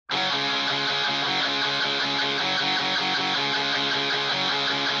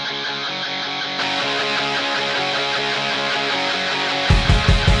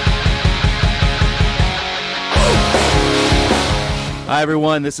Hi,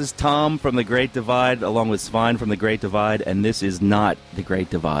 everyone. This is Tom from The Great Divide, along with Svein from The Great Divide, and this is not The Great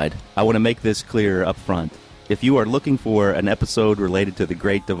Divide. I want to make this clear up front. If you are looking for an episode related to The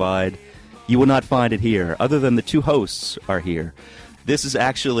Great Divide, you will not find it here, other than the two hosts are here. This is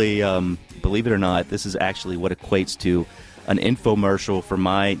actually, believe it or not, this is actually what equates to an infomercial for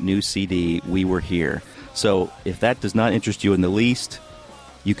my new CD, We Were Here. So if that does not interest you in the least,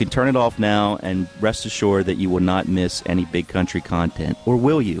 you can turn it off now and rest assured that you will not miss any big country content. Or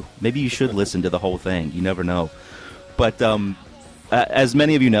will you? Maybe you should listen to the whole thing. You never know. But as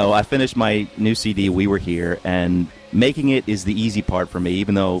many of you know, I finished my new CD, We Were Here, and making it is the easy part for me,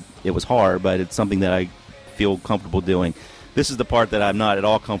 even though it was hard, but it's something that I feel comfortable doing. This is the part that I'm not at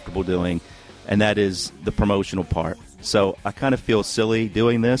all comfortable doing, and that is the promotional part. So I kind of feel silly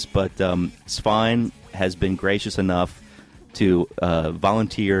doing this, but Svein has been gracious enough to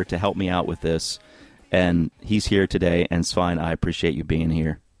volunteer to help me out with this, and he's here today. And Svein, I appreciate you being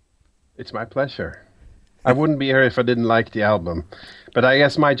here. It's my pleasure. I wouldn't be here if I didn't like the album, but I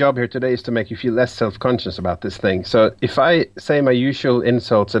guess my job here today is to make you feel less self-conscious about this thing. So if I say my usual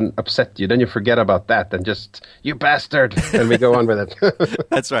insults and upset you, then you forget about that and just, you bastard, and we go on with it.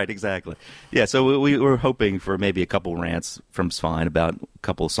 That's right, exactly. Yeah, so we were hoping for maybe a couple rants from Svein about a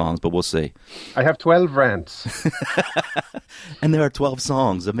couple of songs, but we'll see. I have 12 rants. And there are 12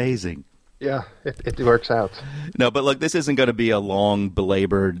 songs. Amazing. Yeah, it works out. No, but look, this isn't going to be a long,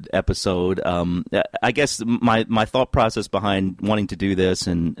 belabored episode. I guess my thought process behind wanting to do this,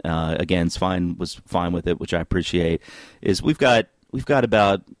 and again, Svein was fine with it, which I appreciate, is we've got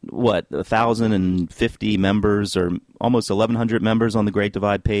about, 1,050 members, or almost 1,100 members on the Great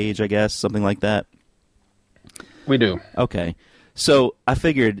Divide page, I guess, something like that. We do. Okay. So I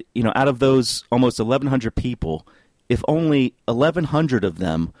figured, out of those almost 1,100 people, if only 1,100 of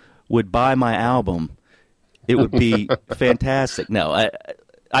them would buy my album, it would be fantastic. No,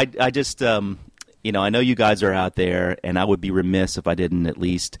 I just, I know you guys are out there, and I would be remiss if I didn't at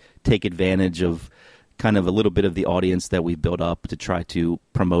least take advantage of kind of a little bit of the audience that we've built up to try to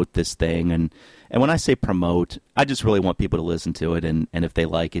promote this thing. And when I say promote, I just really want people to listen to it, and if they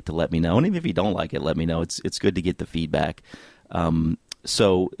like it, to let me know. And even if you don't like it, let me know. It's good to get the feedback.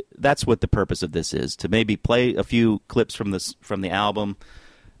 So that's what the purpose of this is, to maybe play a few clips from the album.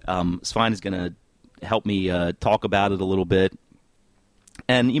 Svein is going to help me talk about it a little bit.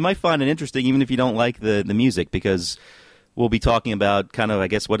 And you might find it interesting even if you don't like the music, because we'll be talking about kind of, I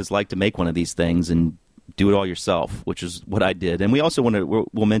guess, what it's like to make one of these things and do it all yourself, which is what I did. And we also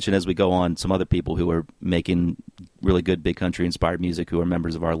we'll mention as we go on some other people who are making really good big country inspired music who are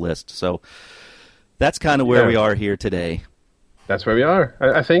members of our list. So that's kind of where we are here today. That's where we are.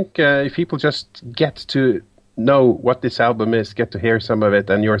 I think if people just get to know what this album is, get to hear some of it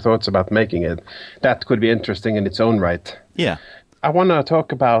and your thoughts about making it, that could be interesting in its own right. Yeah. I want to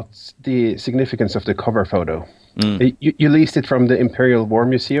talk about the significance of the cover photo. You leased it from the Imperial War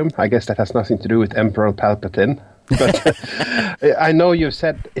Museum. I guess that has nothing to do with Emperor Palpatine. But I know you've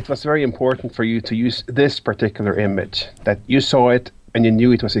said it was very important for you to use this particular image, that you saw it and you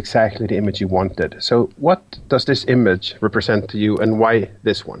knew it was exactly the image you wanted. So what does this image represent to you, and why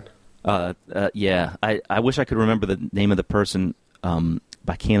this one? Yeah, I wish I could remember the name of the person, but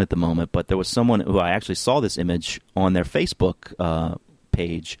I can't at the moment. But there was someone who I actually saw this image on their Facebook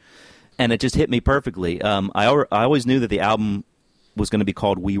page, and it just hit me perfectly. I always knew that the album was going to be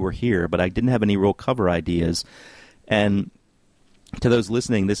called We Were Here, but I didn't have any real cover ideas. And to those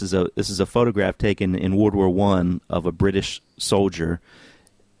listening, this is a photograph taken in World War I of a British soldier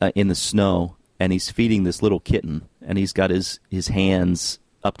in the snow, and he's feeding this little kitten, and he's got his hands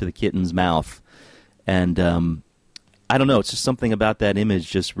up to the kitten's mouth. And I don't know, it's just something about that image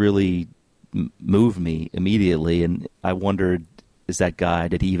just really moved me immediately. And I wondered, is that guy,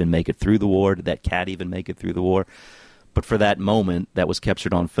 did he even make it through the war? Did that cat even make it through the war? But for that moment that was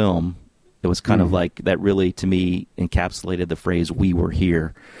captured on film, it was kind of like that really, to me, encapsulated the phrase, we were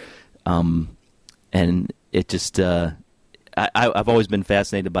here. And it just, I've always been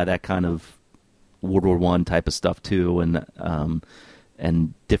fascinated by that kind of World War I type of stuff too.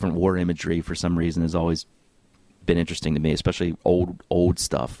 And different war imagery, for some reason, has always been interesting to me, especially old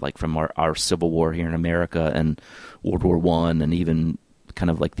stuff, like from our Civil War here in America and World War I, and even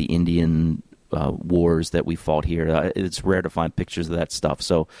kind of like the Indian wars that we fought here. It's rare to find pictures of that stuff.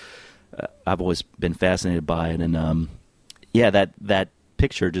 So I've always been fascinated by it. And that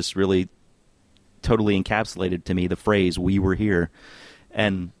picture just really totally encapsulated to me the phrase, we were here.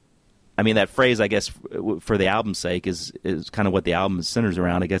 And I mean, that phrase, I guess, for the album's sake, is kind of what the album centers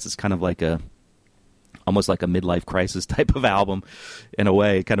around. I guess it's kind of like almost like a midlife crisis type of album, in a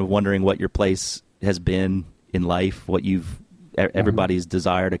way, kind of wondering what your place has been in life, what you've everybody's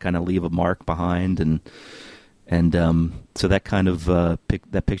desire to kind of leave a mark behind, and so that kind of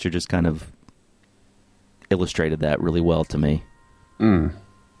that picture just kind of illustrated that really well to me.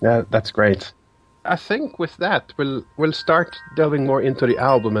 Yeah, that's great. I think with that we'll start delving more into the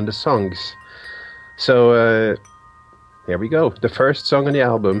album and the songs. So here we go. The first song on the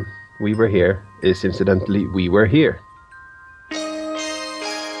album, "We Were Here," is incidentally "We Were Here."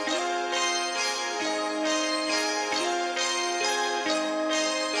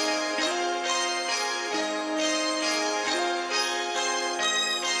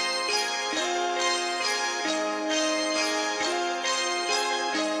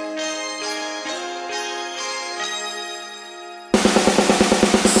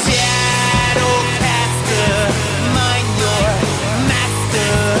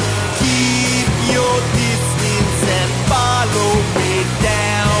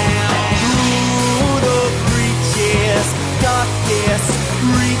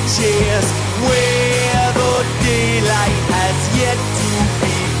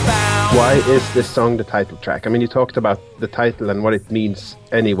 Why is this song the title track? I mean, you talked about the title and what it means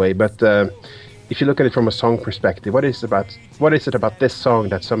anyway, but if you look at it from a song perspective, what is it about this song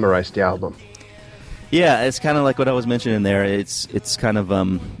that summarized the album? Yeah, it's kind of like what I was mentioning there. It's kind of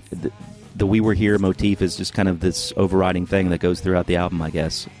the "We Were Here" motif is just kind of this overriding thing that goes throughout the album, I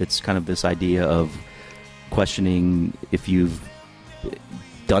guess. It's kind of this idea of questioning if you've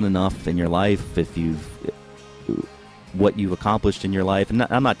done enough in your life, what you've accomplished in your life. And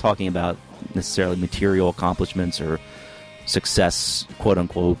I'm not talking about necessarily material accomplishments or success, quote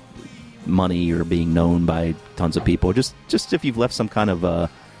unquote, money or being known by tons of people. Just if you've left some kind of a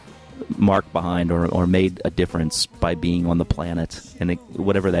mark behind or made a difference by being on the planet, and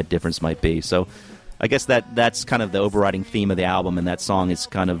whatever that difference might be. So I guess that's kind of the overriding theme of the album, and that song is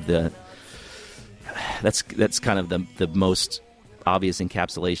kind of that's kind of the most obvious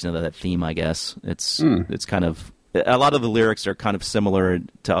encapsulation of that theme, I guess. It's kind of, a lot of the lyrics are kind of similar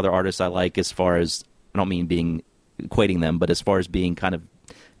to other artists I like, as far as, I don't mean equating them, but as far as being kind of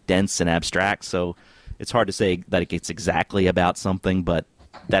dense and abstract. So it's hard to say that it's exactly about something, but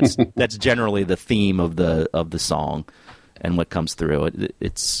that's generally the theme of the song and what comes through.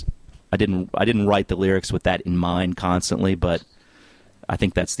 I didn't write the lyrics with that in mind constantly, but I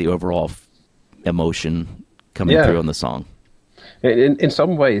think that's the overall emotion coming through in the song. In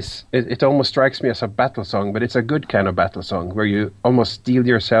some ways, it almost strikes me as a battle song, but it's a good kind of battle song where you almost steel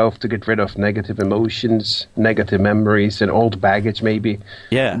yourself to get rid of negative emotions, negative memories, and old baggage, maybe.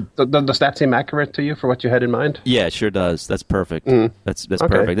 Yeah. Does that seem accurate to you for what you had in mind? Yeah, it sure does. That's perfect. That's okay.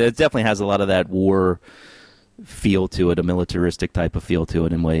 Perfect. It definitely has a lot of that war feel to it, a militaristic type of feel to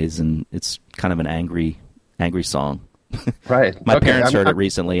it in ways, and it's kind of an angry song. Right. My parents heard it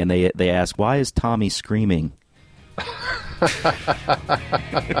recently, and they asked, "Why is Tommy screaming?"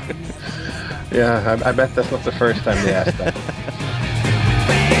 Yeah, I bet that's not the first time they asked that.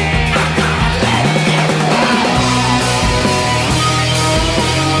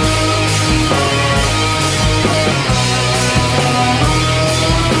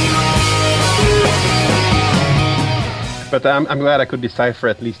 But I'm glad I could decipher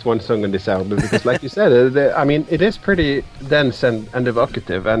at least one song on this album, because like you said, it is pretty dense and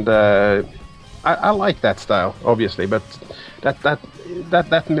evocative, and I like that style, obviously, but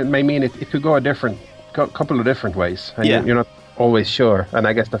that may mean it could go a couple of different ways, and you're not always sure, and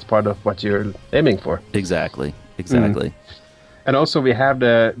I guess that's part of what you're aiming for. Exactly. And also we have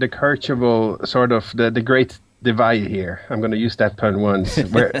the Kirchable sort of the great divide here. I'm going to use that pun once,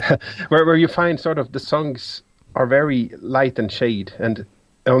 where you find sort of the songs are very light and shade, and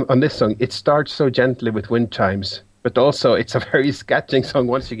on this song it starts so gently with wind chimes, but also it's a very scatching song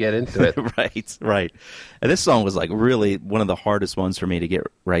once you get into it. Right. And this song was like really one of the hardest ones for me to get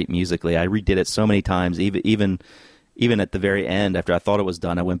right musically. I redid it so many times, even at the very end, after I thought it was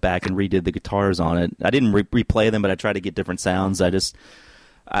done, I went back and redid the guitars on it. I didn't replay them, but I tried to get different sounds.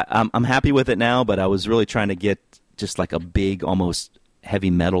 I'm happy with it now, but I was really trying to get just like a big, almost heavy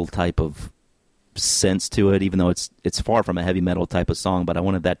metal type of sense to it, even though it's far from a heavy metal type of song, but I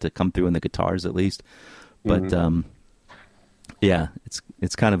wanted that to come through in the guitars at least. But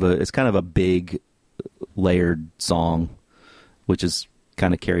it's kind of a big layered song, which is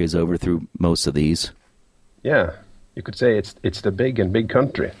kind of carries over through most of these. Yeah, you could say it's the big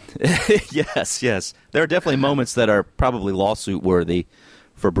country. Yes. There are definitely moments that are probably lawsuit worthy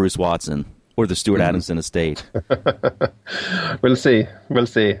for Bruce Watson or the Stuart Adamson estate. We'll see.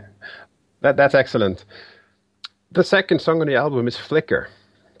 That's excellent. The second song on the album is Flicker.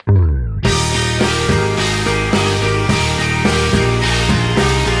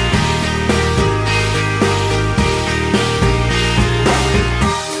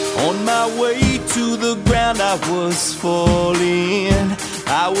 I was falling,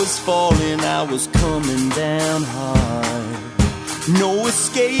 I was coming down hard. No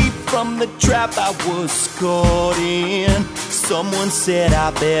escape from the trap I was caught in. Someone said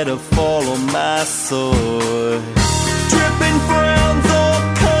I better follow my sword. Dripping frowns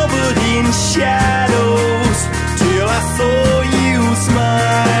all covered in shadows, till I saw you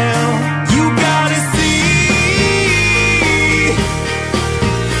smile. You gotta see,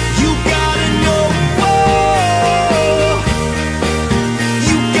 you gotta know, whoa.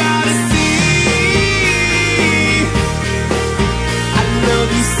 You gotta see, I love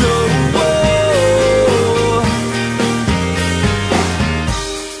you so, whoa.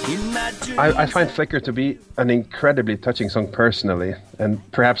 In my dreams, I find Flicker to be an incredibly touching song personally, and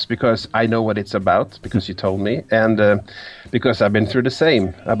perhaps because I know what it's about, because you told me, and because I've been through the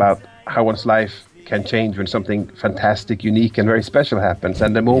same, about how one's life can change when something fantastic, unique, and very special happens,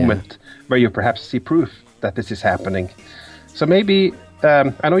 and the moment where you perhaps see proof that this is happening. So maybe,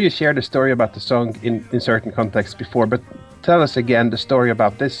 I know you shared a story about the song in certain contexts before, but tell us again the story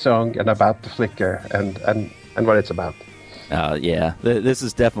about this song and about the Flicker and what it's about. This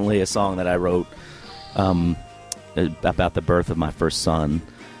is definitely a song that I wrote about the birth of my first son,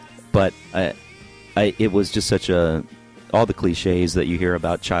 but it was just such all the cliches that you hear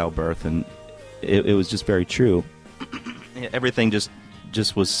about childbirth, and it was just very true. Everything just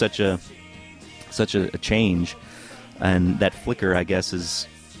was such a change, and that Flicker, I guess, is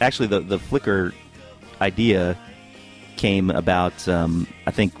actually the Flicker idea came about.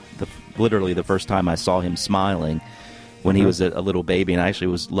 I think literally the first time I saw him smiling, when he was a little baby, and I actually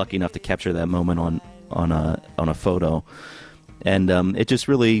was lucky enough to capture that moment on a photo, and it just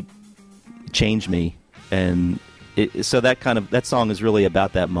really changed me. And so that song is really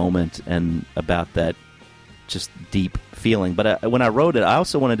about that moment and about that just deep feeling. But when I wrote it, I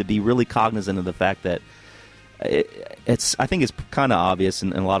also wanted to be really cognizant of the fact that I think it's kind of obvious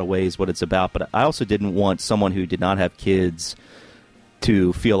in a lot of ways what it's about, but I also didn't want someone who did not have kids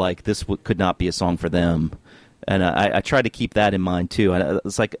to feel like this could not be a song for them. And I try to keep that in mind, too.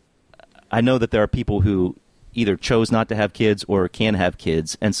 It's like, I know that there are people who either chose not to have kids or can have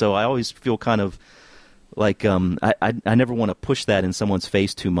kids. And so I always feel kind of like I never want to push that in someone's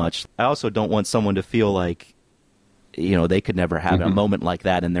face too much. I also don't want someone to feel like, they could never have a moment like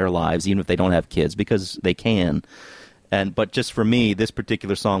that in their lives, even if they don't have kids, because they can. But just for me, this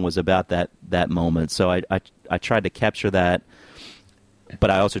particular song was about that moment. So I tried to capture that, but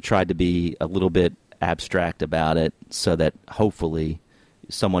I also tried to be a little bit abstract about it, so that hopefully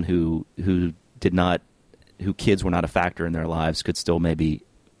someone who kids were not a factor in their lives could still maybe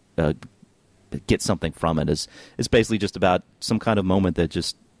get something from it. It's basically just about some kind of moment that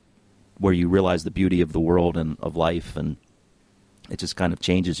just where you realize the beauty of the world and of life, and it just kind of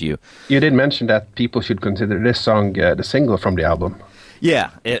changes you. You did mention that people should consider this song the single from the album.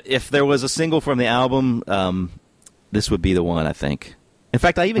 Yeah, if there was a single from the album, this would be the one, I think. In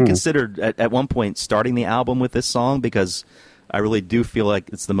fact, I even considered at one point starting the album with this song, because I really do feel like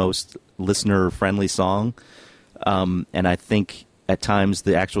it's the most listener-friendly song. And I think at times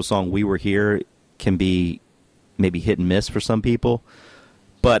the actual song We Were Here can be maybe hit and miss for some people.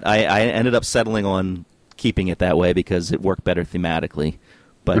 But I ended up settling on keeping it that way because it worked better thematically.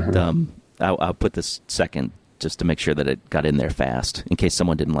 But I'll put this second just to make sure that it got in there fast. In case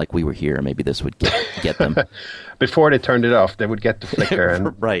someone didn't like We Were Here, maybe this would get them. Before they turned it off, they would get the Flicker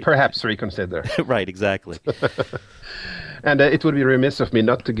and perhaps reconsider. Right, exactly. And it would be remiss of me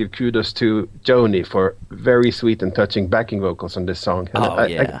not to give kudos to Joni for very sweet and touching backing vocals on this song.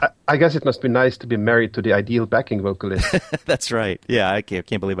 And I guess it must be nice to be married to the ideal backing vocalist. That's right. Yeah, I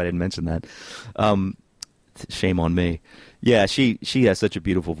can't believe I didn't mention that. Shame on me. Yeah, she has such a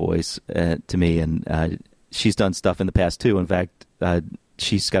beautiful voice to me, and she's done stuff in the past too. In fact,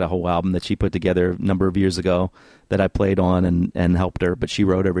 she's got a whole album that she put together a number of years ago that I played on and helped her, but she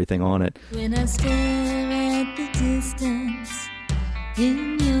wrote everything on it. When I stare at the distance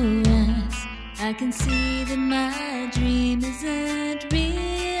in your eyes, I can see that my dream isn't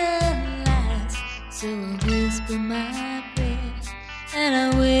realized. So I whisper my prayer and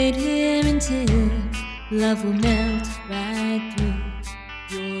I wait here until love will melt right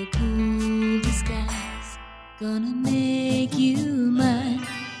through your cool skies. Gonna make you mine,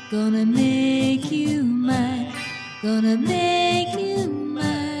 gonna make you mine, gonna make you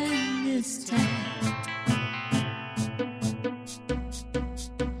mine this time.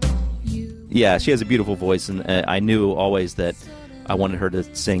 Yeah, she has a beautiful voice, and I knew always that I wanted her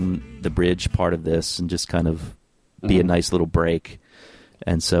to sing the bridge part of this and just kind of be a nice little break.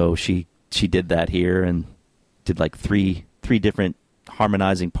 And so she did that here and did like three different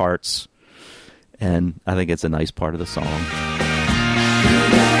harmonizing parts. and I think it's a nice part of the song.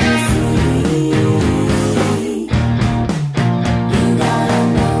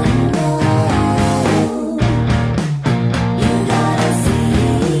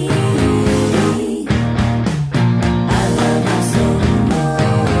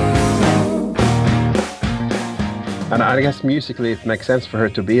 And I guess musically it makes sense for her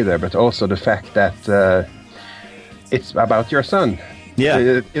to be there, but also the fact that it's about your son.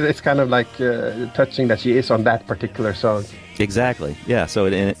 Yeah. It's kind of like touching that she is on that particular song. Exactly. Yeah. So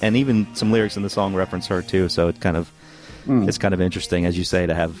and even some lyrics in the song reference her too. So it's kind of interesting, as you say,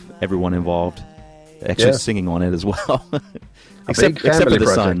 to have everyone involved actually singing on it as well. except for the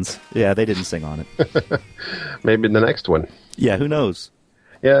project. sons. Yeah, they didn't sing on it. Maybe the next one. Yeah. Who knows?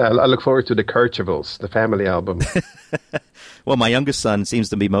 Yeah, I look forward to the Kirchhoffs, the family album. Well, my youngest son seems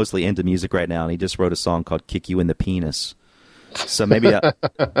to be mostly into music right now, and he just wrote a song called "Kick You in the Penis." So maybe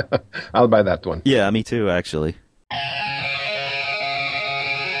I'll buy that one. Yeah, me too, actually.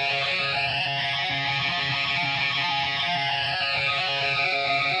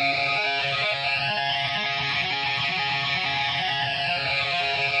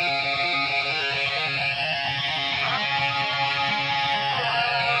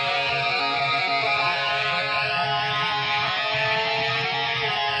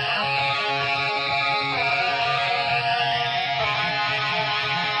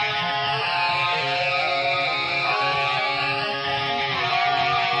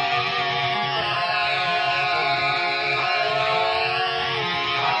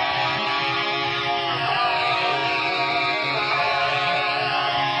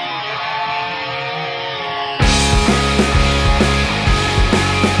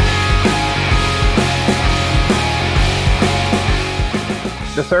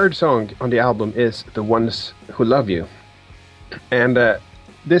 The third song on the album is The Ones Who Love You. And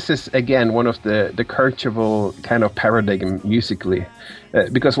this is, again, one of the Kirchhoff kind of paradigm musically.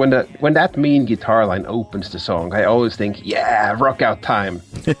 Because when that mean guitar line opens the song, I always think, yeah, rock out time.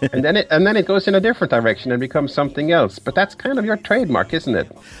 and then it goes in a different direction and becomes something else. But that's kind of your trademark, isn't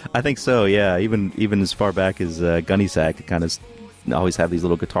it? I think so, yeah. Even as far back as Gunny Sack, it kind of always have these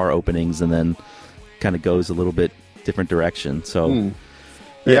little guitar openings and then kind of goes a little bit different direction. So...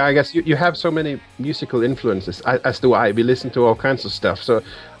 Yeah, I guess you have so many musical influences, as do I. We listen to all kinds of stuff. So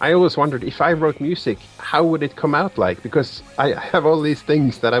I always wondered, if I wrote music, how would it come out like? Because I have all these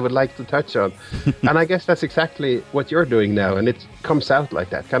things that I would like to touch on. And I guess that's exactly what you're doing now. And it comes out like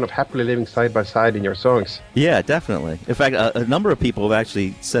that, kind of happily living side by side in your songs. Yeah, definitely. In fact, a number of people have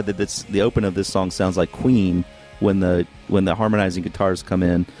actually said that the open of this song sounds like Queen when the harmonizing guitars come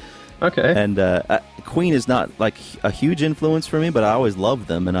in. Okay. And Queen is not like a huge influence for me, but I always loved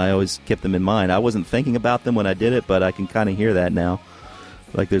them, and I always kept them in mind. I wasn't thinking about them when I did it, but I can kind of hear that now.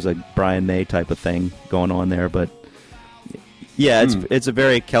 Like there's a Brian May type of thing going on there, but yeah, it's a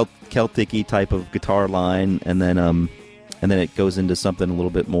very Celtic-y type of guitar line, and then it goes into something a little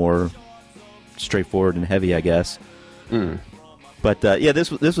bit more straightforward and heavy, I guess. But yeah,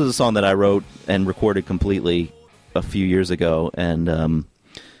 this was a song that I wrote and recorded completely a few years ago, and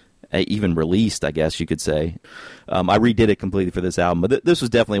even released, I guess you could say. I redid it completely for this album, but this was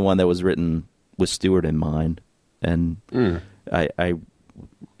definitely one that was written with Stewart in mind, and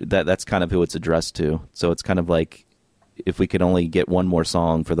that's kind of who it's addressed to. So it's kind of like, if we could only get one more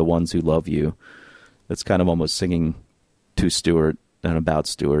song for the ones who love you, that's kind of almost singing to Stewart and about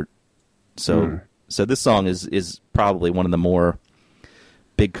Stewart. So this song is probably one of the more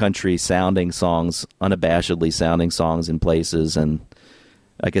big country sounding songs, unabashedly sounding songs in places, and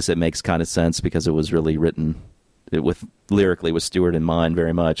I guess it makes kind of sense because it was really written lyrically with Stewart in mind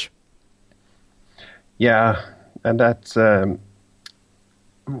very much. Yeah, and that's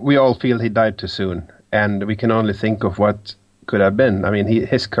we all feel he died too soon, and we can only think of what could have been. I mean,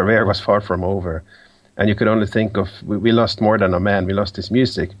 his career was far from over, and you could only think of we lost more than a man. We lost his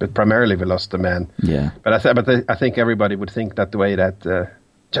music, but primarily we lost the man. Yeah. But I think everybody would think that the way that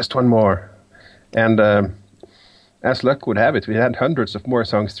just one more, and. As luck would have it, we had hundreds of more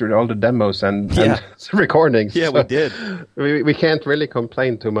songs through all the demos and recordings. Yeah, so we did. We can't really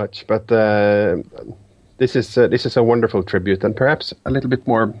complain too much, but this is a wonderful tribute, and perhaps a little bit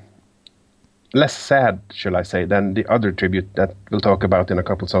less sad, shall I say, than the other tribute that we'll talk about in a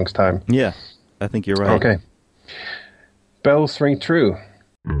couple songs' time. Yeah, I think you're right. Okay. Bells Ring True.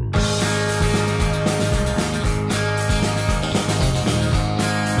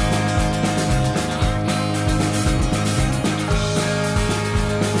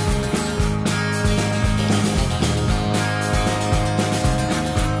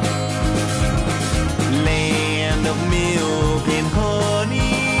 Land of milk and honey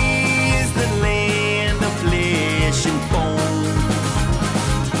is the land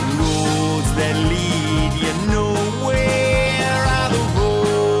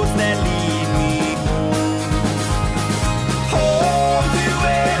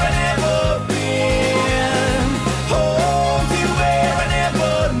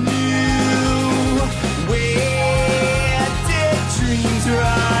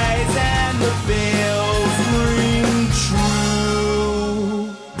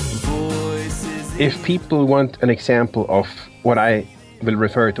if people want an example of what I will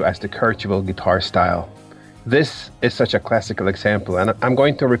refer to as the Kirchhoff guitar style, this is such a classical example. And I'm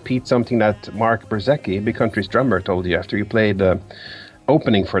going to repeat something that Mark Berzecki, Big Country's drummer, told you after you played the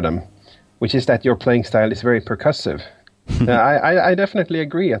opening for them, which is that your playing style is very percussive. I definitely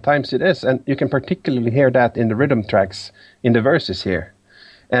agree. At times it is. And you can particularly hear that in the rhythm tracks in the verses here.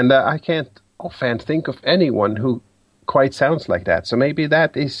 And I can't offhand think of anyone who quite sounds like that. So maybe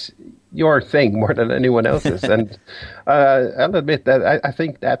that is your thing more than anyone else's. And I'll admit that I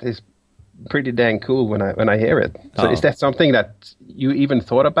think that is pretty dang cool when I hear it. So is that something that you even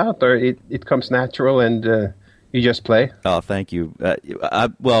thought about, or it comes natural and you just play? Oh, thank you.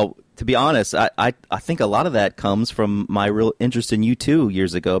 Well, to be honest, I think a lot of that comes from my real interest in U2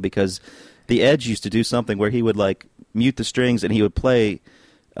 years ago, because the Edge used to do something where he would like mute the strings and he would play.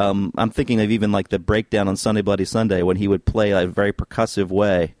 I'm thinking of even like the breakdown on Sunday Bloody Sunday when he would play a very percussive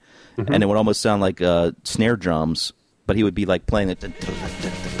way, and it would almost sound like snare drums, but he would be like playing it.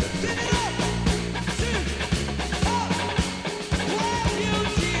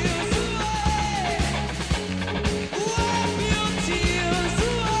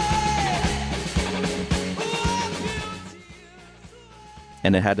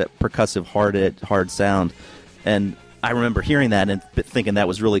 And it had a percussive, hard sound. And I remember hearing that and thinking that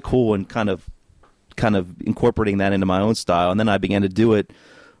was really cool, and kind of incorporating that into my own style. And then I began to do it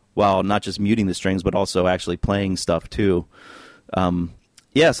while not just muting the strings, but also actually playing stuff too. So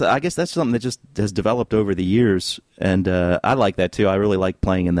I guess that's something that just has developed over the years, and I like that too. I really like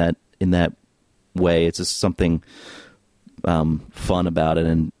playing in that way. It's just something fun about it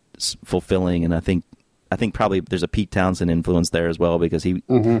and fulfilling. And I think probably there's a Pete Townsend influence there as well, because he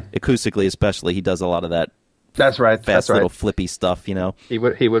acoustically, especially, he does a lot of that. That's right. Fast little flippy stuff, you know. He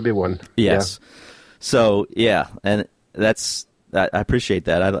would be one. Yes. Yeah. So yeah, and I appreciate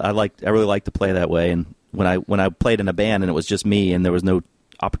that. I really like to play that way. And when I played in a band and it was just me and there was no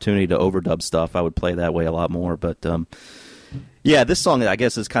opportunity to overdub stuff, I would play that way a lot more. But yeah, this song I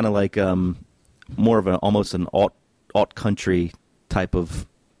guess is kind of like more of almost an alt country type of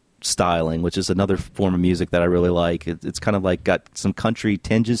styling, which is another form of music that I really like. It's kind of like got some country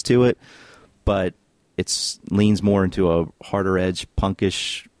tinges to it, but it leans more into a harder edge,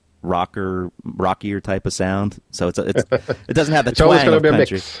 punkish, rockier type of sound. So it doesn't have the twang of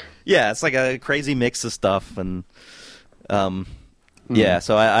country. Yeah, it's like a crazy mix of stuff, and yeah.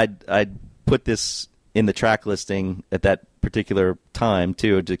 So I put this in the track listing at that particular time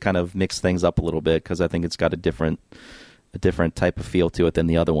too, to kind of mix things up a little bit, because I think it's got a different type of feel to it than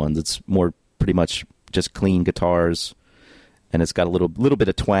the other ones. It's more pretty much just clean guitars, and it's got a little bit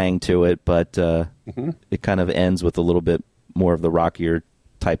of twang to it, but it kind of ends with a little bit more of the rockier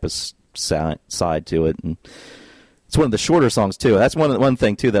type of side to it. And it's one of the shorter songs too. That's one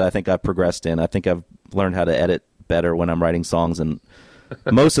thing too that I think I've progressed in. I think I've learned how to edit better when I'm writing songs, and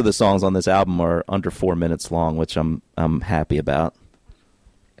most of the songs on this album are under 4 minutes long, which I'm happy about.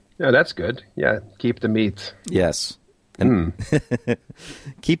 Yeah, that's good. Yeah, keep the meat. Yes. And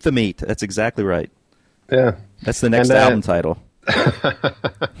keep the meat. That's exactly right. Yeah. That's the next album title.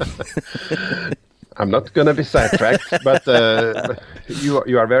 I'm not going to be sidetracked, but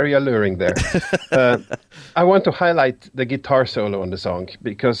you are very alluring there. I want to highlight the guitar solo on the song,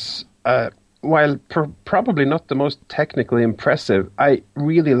 because while probably not the most technically impressive, I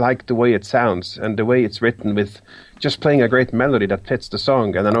really like the way it sounds and the way it's written, with just playing a great melody that fits the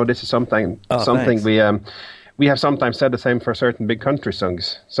song. And I know this is something we have sometimes said the same for certain Big Country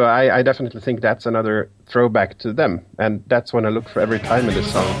songs. So I definitely think that's another throwback to them. And that's when I look for every time in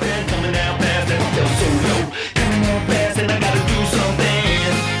this song.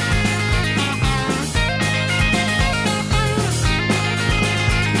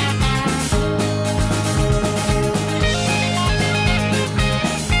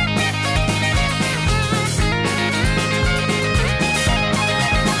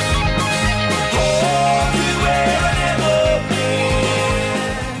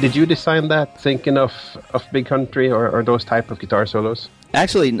 Did you design that thinking of Big Country or those type of guitar solos?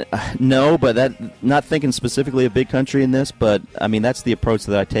 Actually, no, but not thinking specifically of Big Country in this, but I mean that's the approach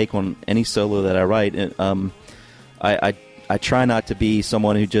that I take on any solo that I write. I try not to be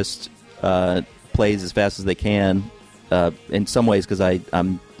someone who just plays as fast as they can. In some ways, because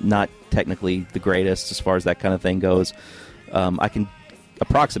I'm not technically the greatest as far as that kind of thing goes. I can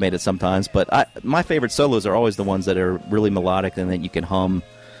approximate it sometimes, but my favorite solos are always the ones that are really melodic and that you can hum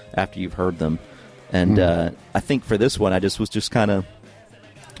after you've heard them. And I think for this one, I was just kind of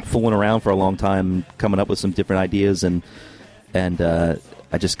fooling around for a long time, coming up with some different ideas, and I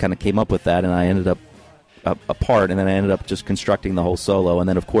just kind of came up with that, and I ended up a part, and then I ended up just constructing the whole solo. And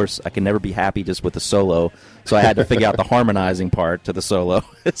then, of course, I can never be happy just with the solo, so I had to figure out the harmonizing part to the solo.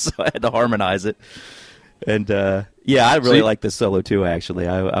 So I had to harmonize it. And, yeah, I really like this solo, too, actually.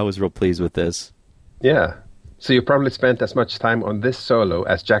 I was real pleased with this. Yeah. So you probably spent as much time on this solo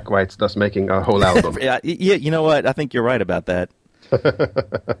as Jack White's does making a whole album. Yeah, you know what? I think you're right about that.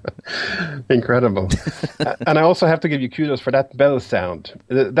 Incredible. And I also have to give you kudos for that bell sound.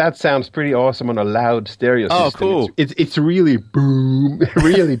 That sounds pretty awesome on a loud stereo system. Oh, cool. It's really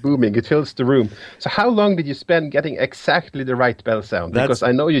really booming. It fills the room. So how long did you spend getting exactly the right bell sound? Because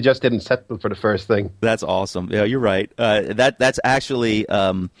I know you just didn't settle for the first thing. That's awesome. Yeah, you're right. That's actually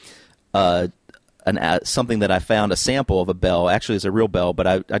something that I found, a sample of a bell. Actually, it's a real bell, but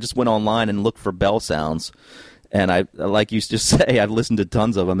I just went online and looked for bell sounds. And I, like you just say, I've listened to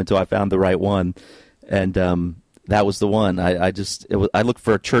tons of them until I found the right one, and that was the one. I looked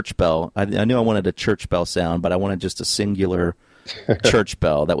for a church bell. I knew I wanted a church bell sound, but I wanted just a singular church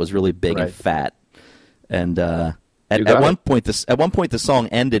bell that was really big and fat. And at one point, the song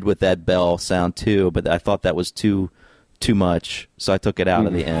ended with that bell sound too, but I thought that was too much, so I took it out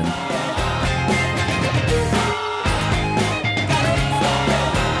at the end.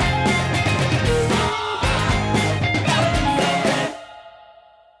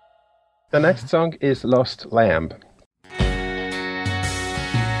 The next song is Lost Lamb.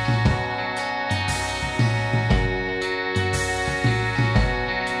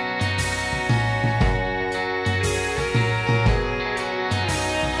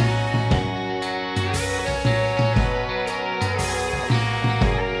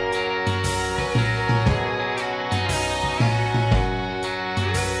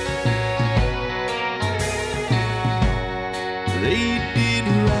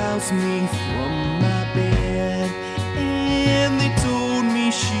 Me from my bed, and they told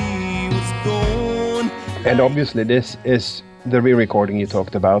me she was gone. And obviously this is the re-recording you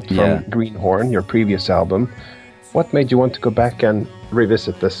talked about from Greenhorn, your previous album. What made you want to go back and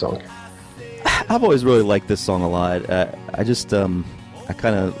revisit this song? I've always really liked this song a lot. I just I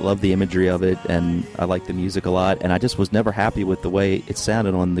kind of love the imagery of it, and I like the music a lot, and I just was never happy with the way it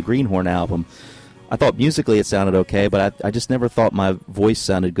sounded on the Greenhorn album. I thought musically it sounded okay, but I just never thought my voice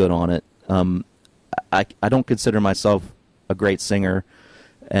sounded good on it. I don't consider myself a great singer,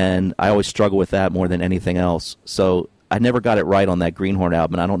 and I always struggle with that more than anything else. So I never got it right on that Greenhorn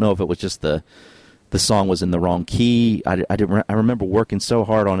album. I don't know if it was just the song was in the wrong key. I remember working so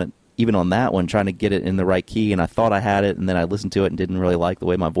hard on it, even on that one, trying to get it in the right key, and I thought I had it, and then I listened to it and didn't really like the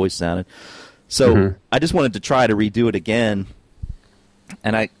way my voice sounded. So I just wanted to try to redo it again.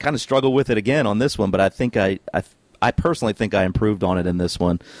 And I kind of struggle with it again on this one, but I think I personally think I improved on it in this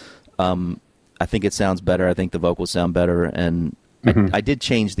one. I think it sounds better. I think the vocals sound better, and I did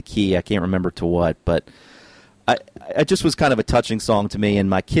change the key. I can't remember to what, but it just was kind of a touching song to me. And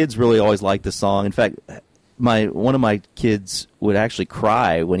my kids really always liked the song. In fact, one of my kids would actually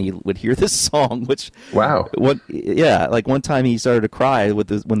cry when he would hear this song. Which like one time he started to cry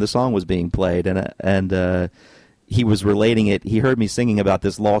when the song was being played, and he was relating it. He heard me singing about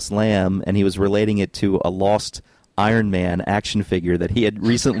this lost lamb, and he was relating it to a lost Iron Man action figure that he had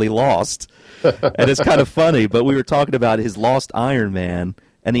recently lost. And it's kind of funny, but we were talking about his lost Iron Man,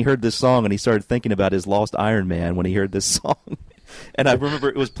 and he heard this song, and he started thinking about his lost Iron Man when he heard this song. And I remember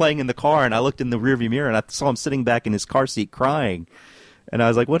it was playing in the car, and I looked in the rearview mirror, and I saw him sitting back in his car seat crying. And I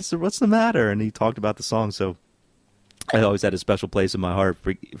was like, what's the matter? And he talked about the song, so I always had a special place in my heart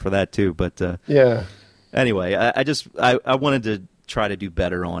for that, too. But yeah. Anyway, I wanted to try to do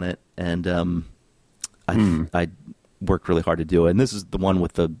better on it, and I worked really hard to do it. And this is the one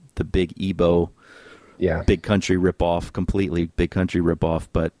with the big Ebo, Big Country ripoff, completely Big Country ripoff,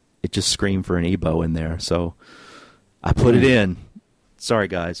 but it just screamed for an Ebo in there, so I put it in. Sorry,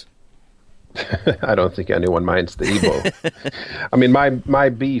 guys. I don't think anyone minds the Ebo. I mean, my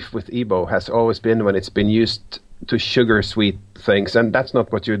beef with Ebo has always been when it's been used to sugar sweet things, and that's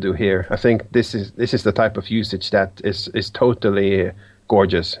not what you do here. I think this is the type of usage that is totally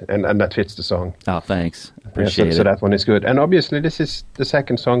gorgeous, and that fits the song. Oh, thanks. Appreciate it. So that one is good. And obviously this is the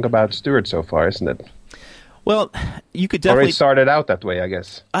second song about Stuart so far, isn't it? Well, you could definitely... Or it started out that way, I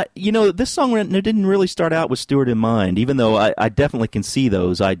guess. This song didn't really start out with Stuart in mind, even though I definitely can see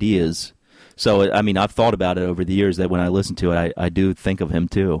those ideas. So, I mean, I've thought about it over the years that when I listen to it, I do think of him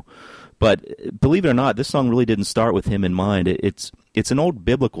too. But believe it or not, this song really didn't start with him in mind. It's an old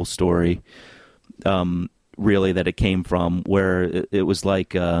biblical story, really, that it came from, where it was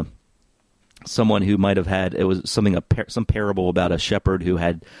like someone who might have had, it was some parable about a shepherd who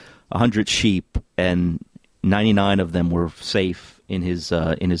had 100 sheep, and 99 of them were safe in his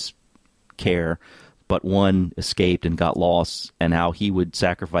care, but one escaped and got lost, and how he would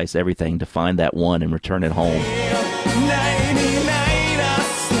sacrifice everything to find that one and return it home. 99 are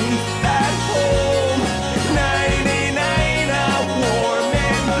safe at home. 99 are warm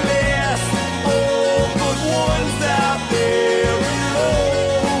and blessed. Oh, but one's out there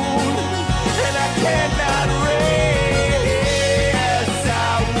alone, and I cannot rest. I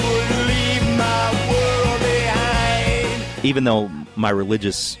would leave my world behind. Even though my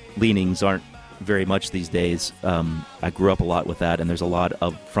religious leanings aren't very much these days, I grew up a lot with that, and there's a lot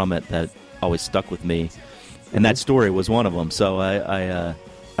from it that always stuck with me, and that story was one of them. So I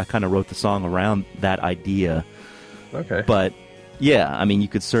kind of wrote the song around that idea. Okay. But yeah, I mean, you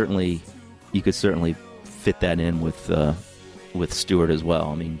could certainly fit that in with Stuart as well.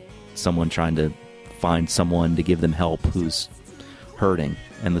 I mean, someone trying to find someone to give them help who's hurting,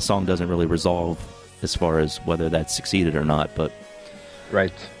 and the song doesn't really resolve as far as whether that succeeded or not, but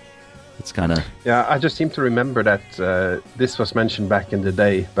Right. it's kind of... Yeah, I just seem to remember that this was mentioned back in the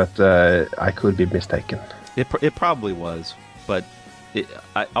day, but I could be mistaken. It probably was, but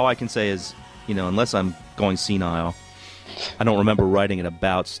all I can say is, unless I'm going senile, I don't remember writing it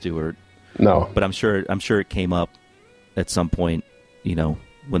about Stuart. No. But I'm sure it came up at some point,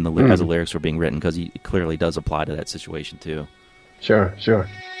 when as the lyrics were being written, because he clearly does apply to that situation too. Sure.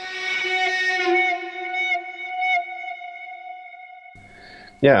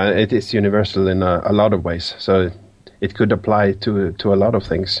 Yeah, it is universal in a lot of ways, so it could apply to a lot of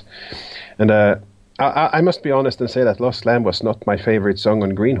things. And I must be honest and say that Lost Lamb was not my favorite song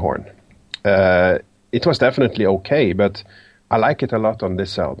on Greenhorn. It was definitely okay, but I like it a lot on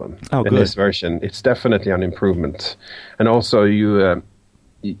this album. Oh, in good. this version. It's definitely an improvement. And also you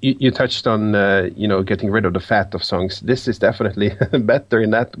touched on getting rid of the fat of songs. This is definitely better in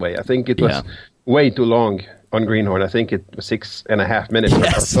that way. I think it was way too long on Greenhorn. I think it was 6.5 minutes.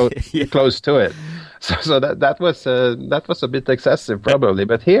 Yes. Or so close to it. So that was a bit excessive probably,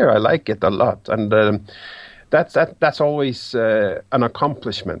 but here I like it a lot, and that's always an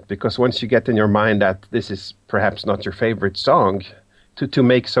accomplishment, because once you get in your mind that this is perhaps not your favorite song, to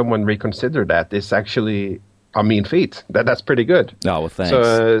make someone reconsider that is actually a mean feat. That's pretty good. Oh, well,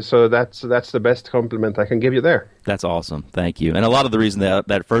 thanks. So that's the best compliment I can give you there. That's awesome. Thank you. And a lot of the reason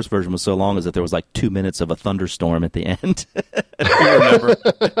that first version was so long is that there was like 2 minutes of a thunderstorm at the end. You remember?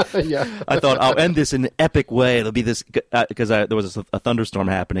 Yeah. I thought, I'll end this in an epic way. It'll be this, because there was a thunderstorm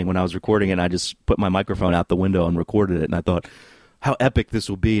happening when I was recording it, and I just put my microphone out the window and recorded it. And I thought, how epic this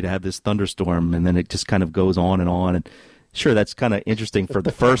will be to have this thunderstorm. And then it just kind of goes on. And sure, that's kind of interesting for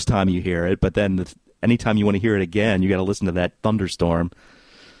the first time you hear it, but then anytime you want to hear it again, you got to listen to that thunderstorm.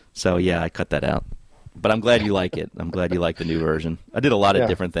 So yeah, I cut that out. But I'm glad you like it. I'm glad you like the new version. I did a lot of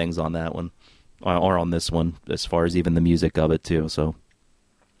different things on that one, or on this one, as far as even the music of it too. So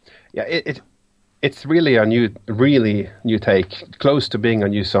yeah, it's really a really new take, close to being a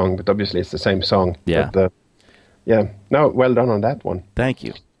new song, but obviously it's the same song. Yeah. But, no, well done on that one. thank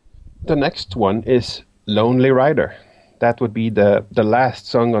you. The next one is Lonely Rider. That would be the last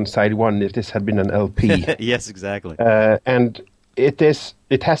song on side one if this had been an LP. Yes, exactly. And it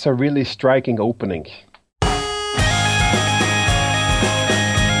has a really striking opening.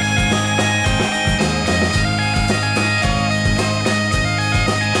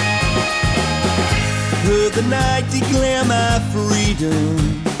 Heard the night declare my freedom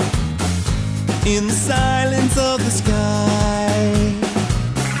in the silence of the sky,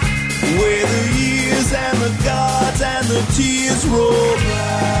 where the years and the gods and the tears roll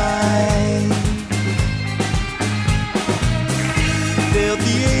by. Felt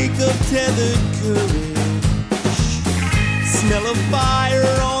the ache of tethered courage, smell of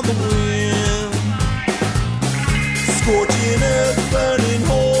fire on the wind, scorching earth, burning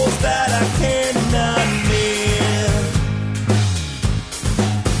holes that I cannot mend.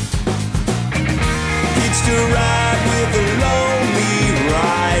 Hitched a ride with a lonely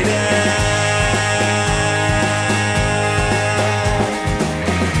rider,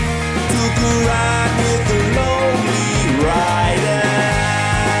 took a ride with a lonely rider.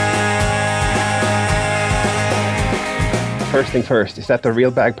 First thing first, is that the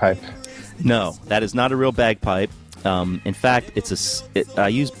real bagpipe? No, that is not a real bagpipe. In fact, I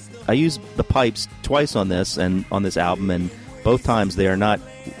use the pipes twice on this album, and both times they are not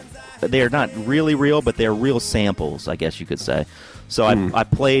really real, but they're real samples, I guess you could say. So I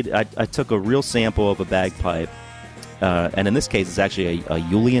took a real sample of a bagpipe, and in this case it's actually a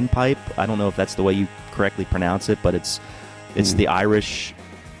Julian pipe. I don't know if that's the way you correctly pronounce it, but it's the Irish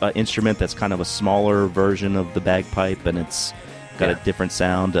instrument that's kind of a smaller version of the bagpipe, and it's got a different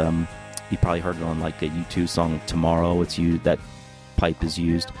sound. You probably heard it on like a U2 song, Tomorrow. That pipe is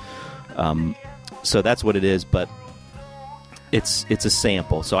used. So that's what it is, but it's a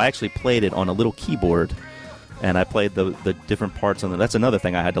sample. So I actually played it on a little keyboard, and I played the different parts on it. That's another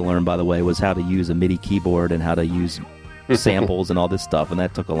thing I had to learn, by the way, was how to use a MIDI keyboard and how to use samples and all this stuff, and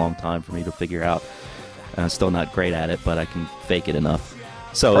that took a long time for me to figure out. I'm still not great at it, but I can fake it enough.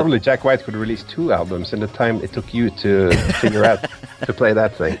 So probably Jack White could release 2 albums in the time it took you to figure out to play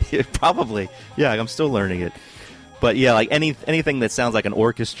that thing. Probably. Yeah, I'm still learning it. But yeah, like anything that sounds like an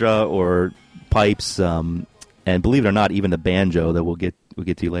orchestra or pipes, and believe it or not, even the banjo that we'll get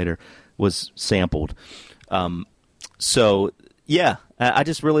to later was sampled. So yeah, I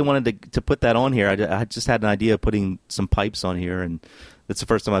just really wanted to put that on here. I just had an idea of putting some pipes on here, and that's the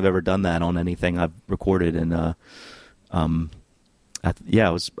first time I've ever done that on anything I've recorded. And I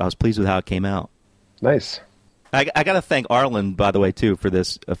was pleased with how it came out. Nice. I got to thank Arlen, by the way, too, for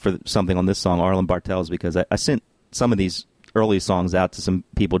this for something on this song, Arlen Bartels, because I sent some of these early songs out to some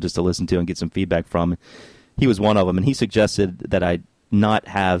people just to listen to and get some feedback from. He was one of them, and he suggested that I not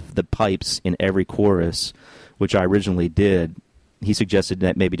have the pipes in every chorus, which I originally did. He suggested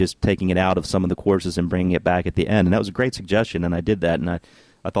that maybe just taking it out of some of the choruses and bringing it back at the end, and that was a great suggestion, and I did that, and I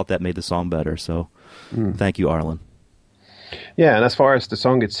thought that made the song better, so thank you, Arlen. Yeah, and as far as the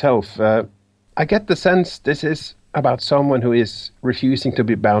song itself, I get the sense this is about someone who is refusing to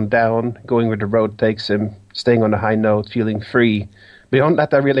be bound down, going where the road takes him, staying on a high note, feeling free. Beyond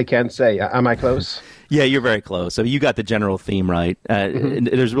that, I really can't say. Am I close? Yeah, you're very close. So you got the general theme right.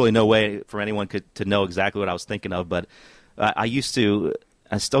 There's really no way for anyone to know exactly what I was thinking of, but I still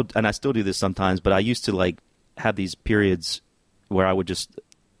do this sometimes, but I used to like have these periods where I would just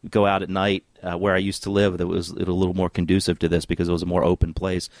go out at night where I used to live that was a little more conducive to this because it was a more open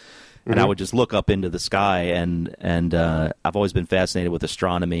place. And I would just look up into the sky, and I've always been fascinated with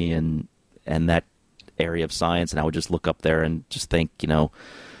astronomy and that area of science, and I would just look up there and just think,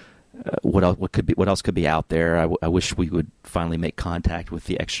 what else could be out there? I wish we would finally make contact with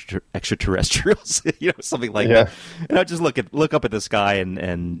the extraterrestrials, something like that. And I'd just look up at the sky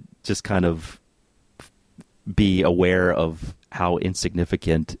and just kind of be aware of how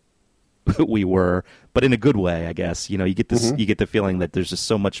insignificant we were, but in a good way, I guess. You get this, you get the feeling that there's just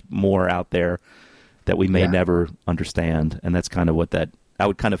so much more out there that we may never understand, and that's kind of what that. I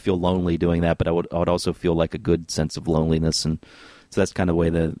would kind of feel lonely doing that, but I would also feel like a good sense of loneliness, and so that's kind of the way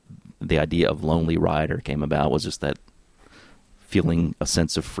the idea of Lonely Rider came about, was just that feeling a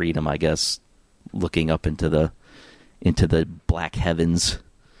sense of freedom, I guess, looking up into the black heavens.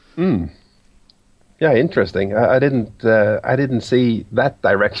 Yeah, interesting. I didn't see that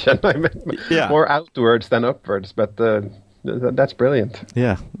direction. I meant more outwards than upwards, but that's brilliant.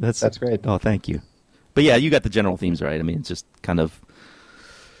 Yeah, that's great. Oh, thank you. But yeah, you got the general themes right. I mean, it's just kind of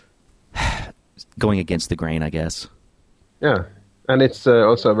going against the grain, I guess. Yeah, and it's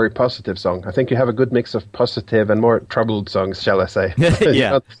also a very positive song. I think you have a good mix of positive and more troubled songs, shall I say.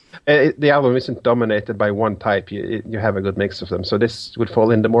 Yeah. The album isn't dominated by one type. You have a good mix of them. So this would fall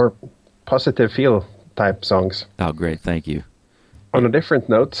in the more positive feel type songs. Oh, great. Thank you. On a different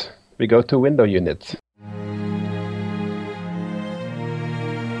note, we go to Window Unit.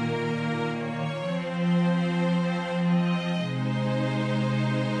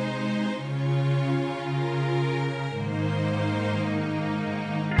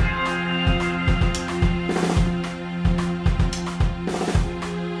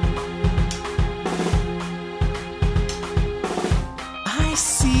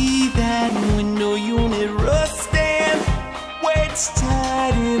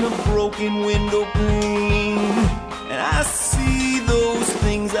 Window pane, and I see those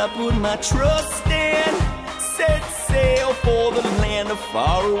things I put my trust in. Set sail for the land of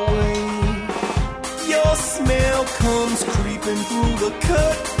far away. Your smell comes creeping through the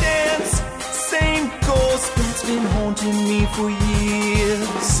curtains. Same ghost that's been haunting me for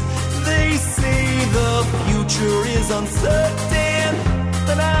years. They say the future is uncertain,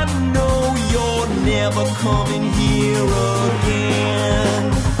 but I know you're never coming here again.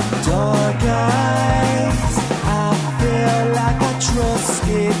 Dark eyes, I feel like I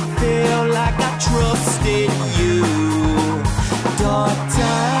trusted you. Dark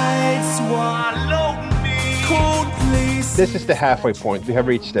tides swallowed me. Cold places. This is the halfway point. We have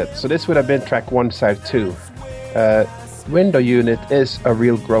reached it. So this would have been track 1, side 2. Window Unit is a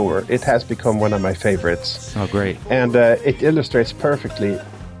real grower. It has become one of my favorites. Oh, great. And it illustrates perfectly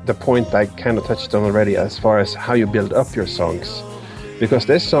the point I kind of touched on already as far as how you build up your songs. Because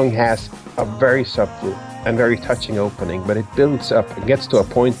this song has a very subtle and very touching opening, but it builds up and gets to a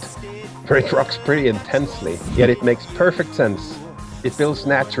point where it rocks pretty intensely, yet it makes perfect sense It builds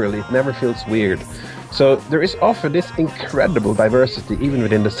naturally. It never feels weird. So there is often this incredible diversity even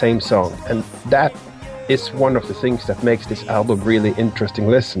within the same song, and that is one of the things that makes this album really interesting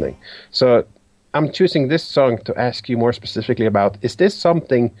listening. So I'm choosing this song to ask you more specifically about, is this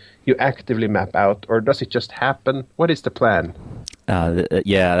something you actively map out, or does it just happen? What is the plan?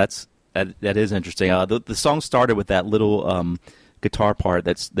 Yeah, that is interesting. The song started with that little guitar part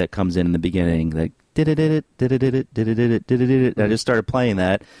that comes in the beginning, like I just started playing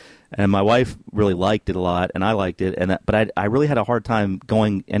that, and my wife really liked it a lot, and I liked it, but I really had a hard time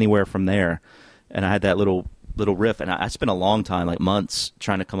going anywhere from there, and I had that little riff, and I spent a long time, like months,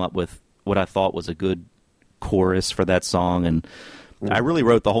 trying to come up with what I thought was a good chorus for that song, and I really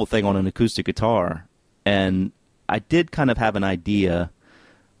wrote the whole thing on an acoustic guitar, and I did kind of have an idea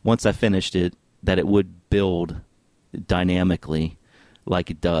once I finished it that it would build dynamically like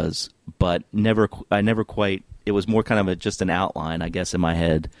it does, but I never quite. It was more kind of just an outline, I guess, in my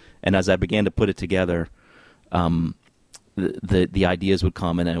head. And as I began to put it together, the ideas would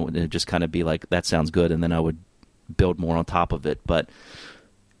come, and it would just kind of be like, that sounds good, and then I would build more on top of it. But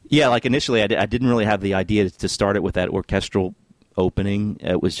yeah, like initially, I didn't really have the idea to start it with that orchestral opening.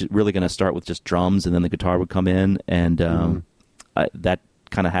 It was really going to start with just drums, and then the guitar would come in, and that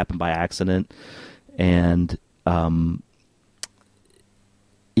kind of happened by accident. And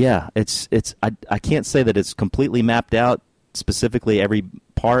yeah, I can't say that it's completely mapped out specifically every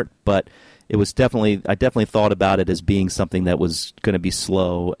part, but I definitely thought about it as being something that was going to be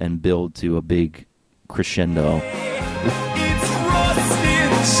slow and build to a big crescendo. It's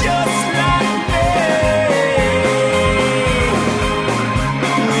rusted just like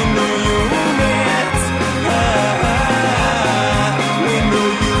we know you met. We know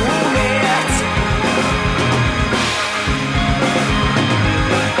you met.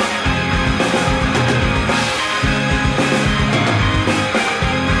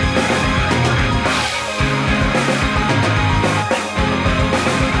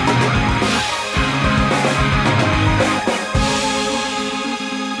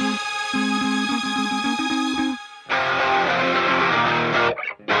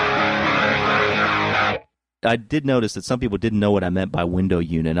 I did notice that some people didn't know what I meant by window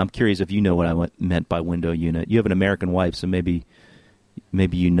unit. I'm curious if you know what I meant by window unit. You have an American wife, so maybe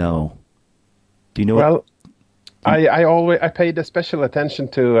you know. Do you know? Well, I paid a special attention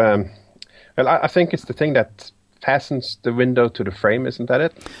to. I think it's the thing that fastens the window to the frame, isn't that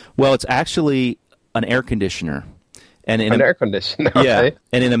it? Well, it's actually an air conditioner. And an air conditioner. Okay. Yeah,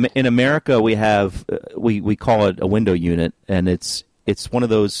 and in America we have we call it a window unit, and it's one of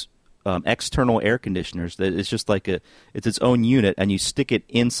those external air conditioners that it's just like it's its own unit, and you stick it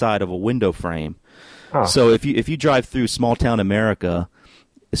inside of a window frame. Oh. So if you drive through small town America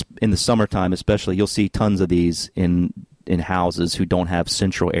in the summertime, especially, you'll see tons of these in houses who don't have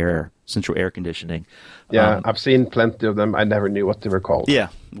central air conditioning. Yeah, I've seen plenty of them. I never knew what they were called. Yeah,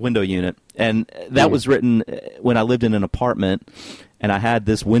 window unit, and that was written when I lived in an apartment, and I had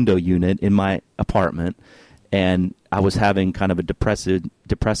this window unit in my apartment. And I was having kind of a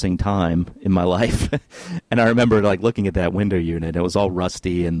depressing time in my life, and I remember like looking at that window unit. It was all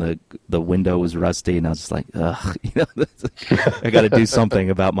rusty, and the window was rusty, and I was just like, ugh, I got to do something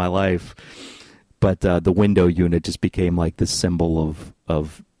about my life. But the window unit just became like this symbol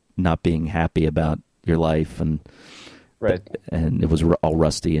of not being happy about your life, and right, and it was all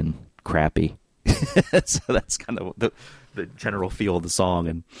rusty and crappy. So that's kind of the general feel of the song,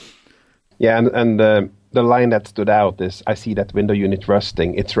 and yeah, and. The line that stood out is, I see that window unit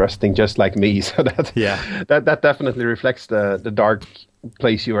rusting. It's rusting just like me. So that definitely reflects the dark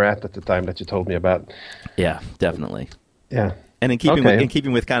place you were at the time that you told me about. Yeah, definitely. Yeah. And in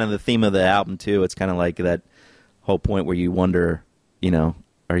keeping with kind of the theme of the album too, it's kind of like that whole point where you wonder, is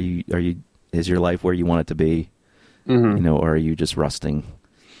your life where you want it to be? Mm-hmm. Or are you just rusting?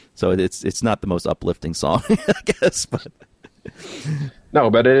 So it's not the most uplifting song, I guess, but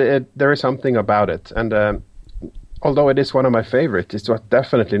no, but there is something about it, and although it is one of my favorites, it's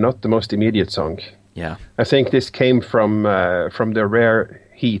definitely not the most immediate song. Yeah, I think this came from the rare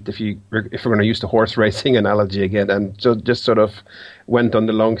heat, if we're going to use the horse racing analogy again, and so just sort of went on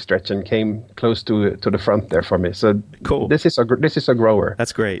the long stretch and came close to the front there for me. So cool. This is a grower.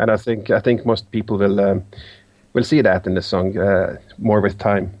 That's great, and I think most people will see that in the song more with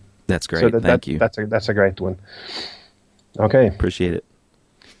time. That's great. So Thank you. That's a great one. Okay, appreciate it.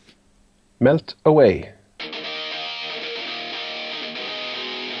 Melt Away.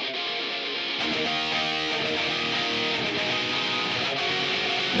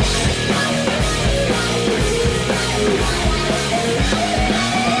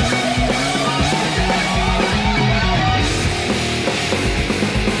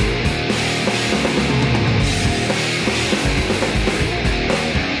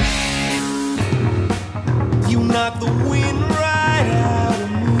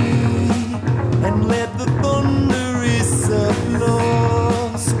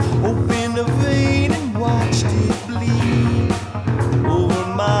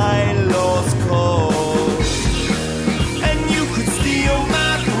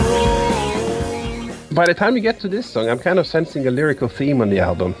 by the time you get to this song, I'm kind of sensing a lyrical theme on the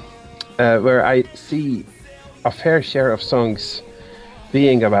album, where I see a fair share of songs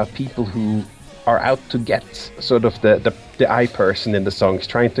being about people who are out to get sort of the I person in the songs,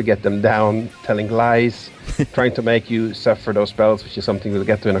 trying to get them down, telling lies, trying to make you suffer those spells, which is something we'll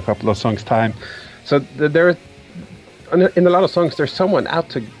get to in a couple of songs' time. So there, in a lot of songs, there's someone out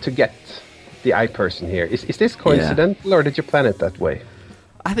to get the I person here. Is this coincidental, or did you plan it that way?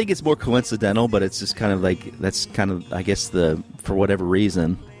 I think it's more coincidental, but it's just kind of like, that's kind of, I guess, for whatever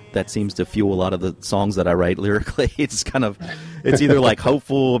reason, that seems to fuel a lot of the songs that I write lyrically. It's kind of, it's either like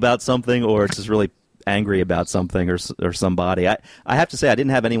hopeful about something, or it's just really angry about something or somebody. I have to say, I didn't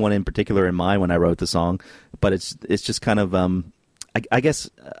have anyone in particular in mind when I wrote the song, but it's just kind of, I guess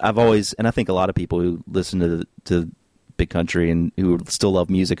I've always, and I think a lot of people who listen to Big Country and who still love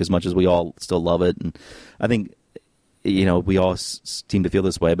music as much as we all still love it, and I think, you know, we all seem to feel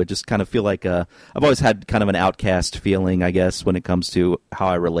this way, but just kind of feel like I've always had kind of an outcast feeling, I guess, when it comes to how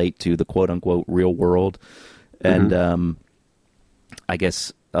I relate to the quote-unquote real world. And I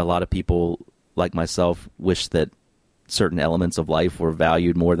guess a lot of people, like myself, wish that certain elements of life were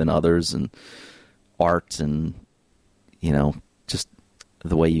valued more than others, and art and, you know, just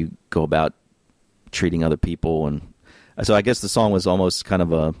the way you go about treating other people. And so I guess the song was almost kind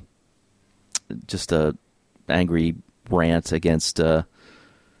of just a angry rant against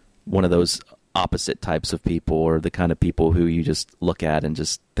one of those opposite types of people, or the kind of people who you just look at and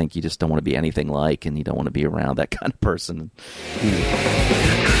just think you just don't want to be anything like, and you don't want to be around that kind of person.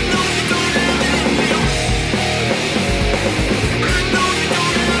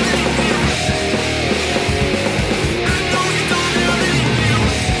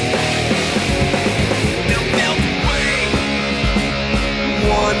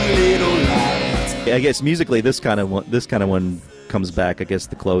 I guess musically, this kind of one comes back, I guess,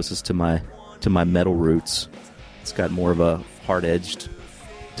 the closest to my metal roots. It's got more of a hard-edged,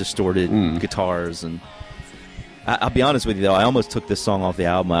 distorted guitars, and I'll be honest with you though, I almost took this song off the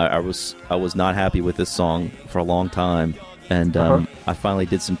album. I was not happy with this song for a long time, and I finally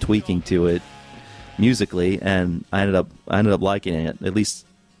did some tweaking to it musically, and I ended up liking it, at least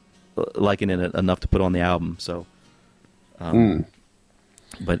liking it enough to put on the album. So.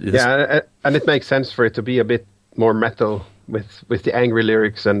 But and it makes sense for it to be a bit more metal with the angry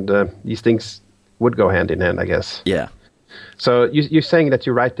lyrics, and these things would go hand in hand, I guess. Yeah. So you're saying that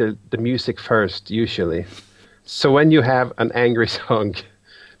you write the music first, usually. So when you have an angry song,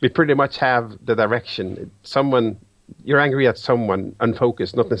 we pretty much have the direction. You're angry at someone,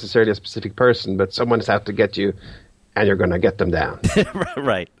 unfocused, not necessarily a specific person, but someone is out to get you, and you're going to get them down.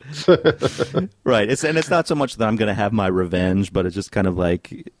 Right. Right. It's not so much that I'm going to have my revenge, but it's just kind of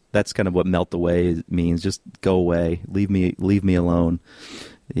like, that's kind of what melt away means. Just go away. Leave me alone.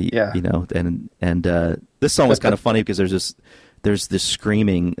 Yeah. You know, and this song was kind of funny because there's this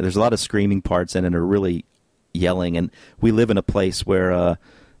screaming. There's a lot of screaming parts in it, are really yelling, and we live in a place where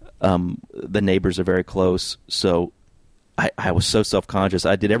the neighbors are very close. So I was so self-conscious.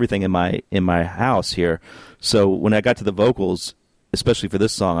 I did everything in my house here. So when I got to the vocals, especially for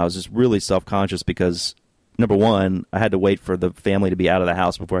this song, I was just really self-conscious because, number one, I had to wait for the family to be out of the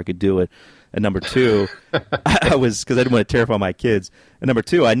house before I could do it. And number two, because I didn't want to terrify my kids. And number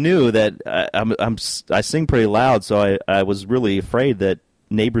two, I knew that I sing pretty loud, so I was really afraid that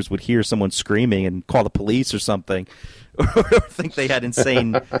neighbors would hear someone screaming and call the police or something, or think they had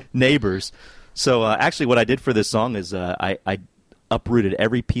insane neighbors. So actually what I did for this song is I uprooted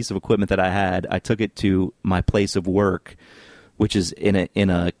every piece of equipment that I had. I took it to my place of work, which is in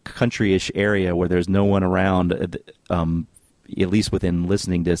a country-ish area where there's no one around, at least within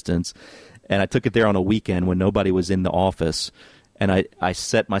listening distance. And I took it there on a weekend when nobody was in the office. And I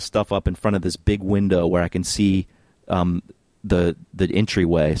set my stuff up in front of this big window where I can see the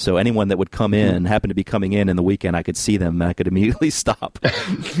entryway. So anyone that would come in, happen to be coming in the weekend, I could see them and I could immediately stop.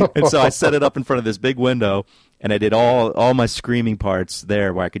 And so I set it up in front of this big window, and I did all my screaming parts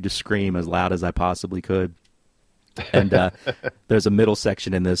there where I could just scream as loud as I possibly could. And there's a middle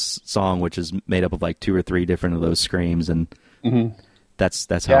section in this song which is made up of like 2 or 3 different of those screams, and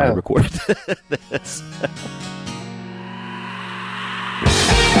that's how I recorded this.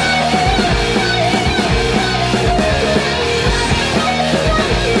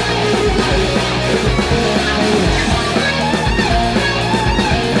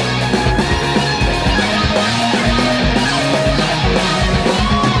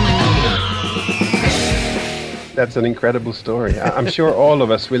 That's an incredible story. I'm sure all of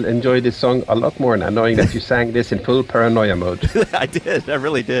us will enjoy this song a lot more now, knowing that you sang this in full paranoia mode. I did. I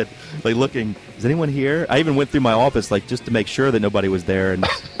really did. Like looking, is anyone here? I even went through my office, like just to make sure that nobody was there, and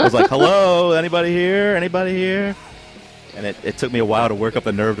I was like, "Hello, anybody here? Anybody here?" And it took me a while to work up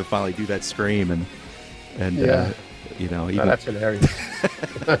the nerve to finally do that scream, and you know, even... that's hilarious.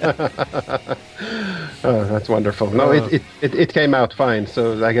 Oh, that's wonderful. No, it came out fine.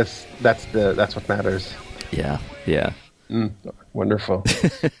 So I guess that's what matters. Yeah. Wonderful.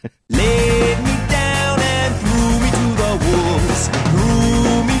 Laid me down and threw me to the wolves,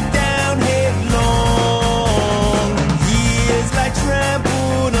 threw me down headlong. Years like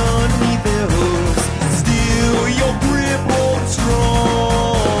trampled underneath their hooves, still your grip holds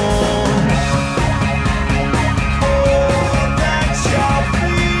strong. Oh, that shall be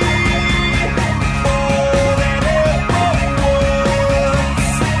all that ever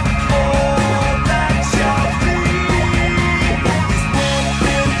was. All that shall be is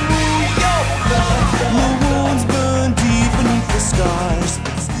bumping through your blood. The wounds burn deep beneath the scars.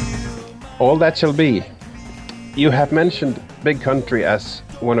 All that shall be. You have mentioned Big Country as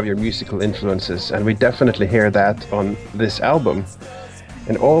one of your musical influences, and we definitely hear that on this album.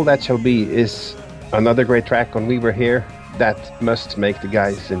 And All That Shall Be is another great track on We Were Here that must make the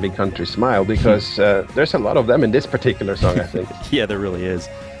guys in Big Country smile, because there's a lot of them in this particular song, I think. Yeah, there really is.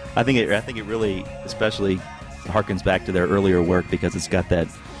 I think it really especially harkens back to their earlier work, because it's got that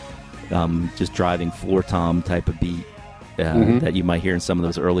just driving floor tom type of beat that you might hear in some of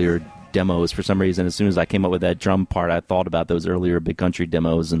those earlier demos. For some reason, as soon as I came up with that drum part, I thought about those earlier Big Country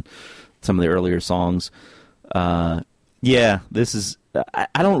demos and some of the earlier songs. This is...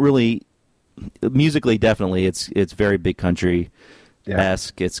 I don't really... Musically, definitely, it's very Big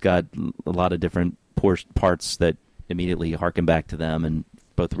Country-esque. It's got a lot of different parts that immediately harken back to them, and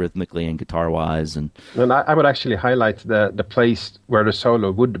both rhythmically and guitar-wise. And I would actually highlight the place where the solo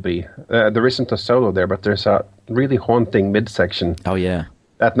would be. There isn't a solo there, but there's a really haunting midsection. Oh, yeah.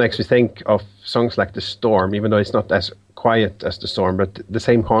 That makes me think of songs like The Storm, even though it's not as quiet as The Storm, but the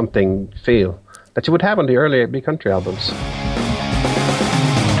same haunting feel that you would have on the earlier Big Country albums.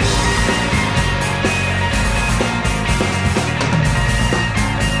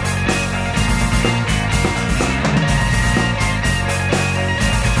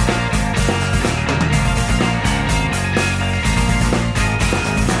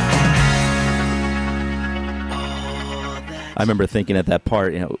 I remember thinking at that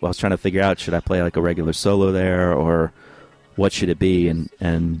part, I was trying to figure out, should I play like a regular solo there, or what should it be?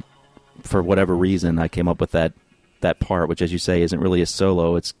 And for whatever reason, I came up with that part, which, as you say, isn't really a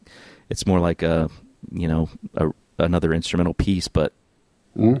solo. It's more like another instrumental piece, but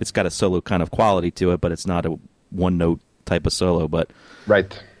it's got a solo kind of quality to it, but it's not a one note type of solo. But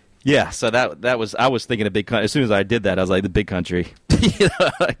right. Yeah, so that was, I was thinking of Big Country. As soon as I did that, I was like, the Big Country.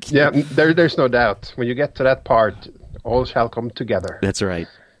 Yeah, there's no doubt. When you get to that part, all shall come together. That's right.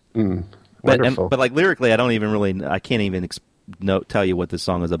 Wonderful. But like lyrically, I can't even tell you what this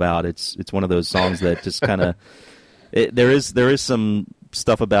song is about. It's one of those songs that just kind of there is some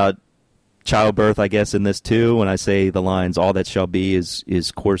stuff about childbirth, I guess, in this too. When I say the lines, "All that shall be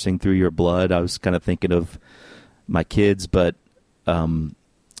is coursing through your blood," I was kind of thinking of my kids, but the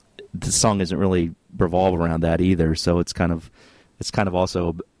song isn't really revolve around that either. So it's kind of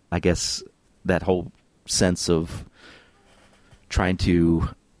also, I guess, that whole sense of trying to,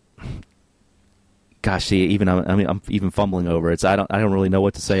 I'm even fumbling over it. So I don't really know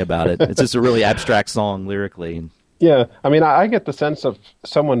what to say about it. It's just a really abstract song lyrically. Yeah, I mean, I get the sense of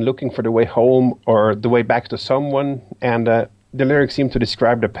someone looking for the way home or the way back to someone, and the lyrics seem to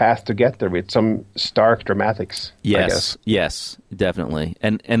describe the path to get there with some stark dramatics. Yes, definitely.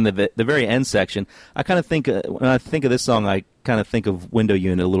 And the very end section, I kind of think when I think of this song, I kind of think of Window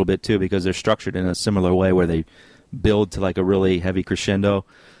Unit a little bit too, because they're structured in a similar way where they build to like a really heavy crescendo.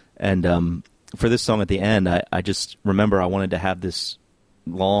 And for this song at the end, I just remember I wanted to have this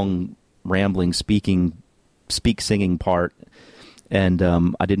long, rambling, singing part, and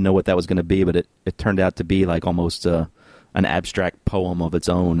I didn't know what that was going to be, but it turned out to be like almost an abstract poem of its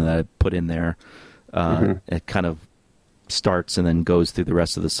own that I put in there. It kind of starts and then goes through the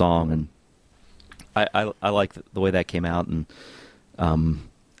rest of the song, and I like the way that came out. And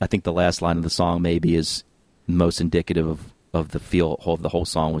I think the last line of the song maybe is most indicative of the feel of the whole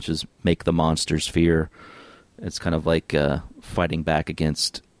song, which is "Make the monsters fear." It's kind of like fighting back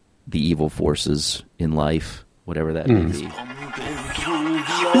against the evil forces in life, whatever that may be.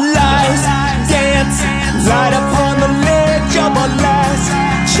 Lies, dance, right upon the ledge of a last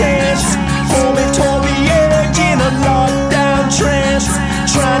chance. Hold me toward the edge in a lockdown trance,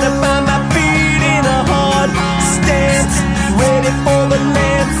 trying to find my feet in a hard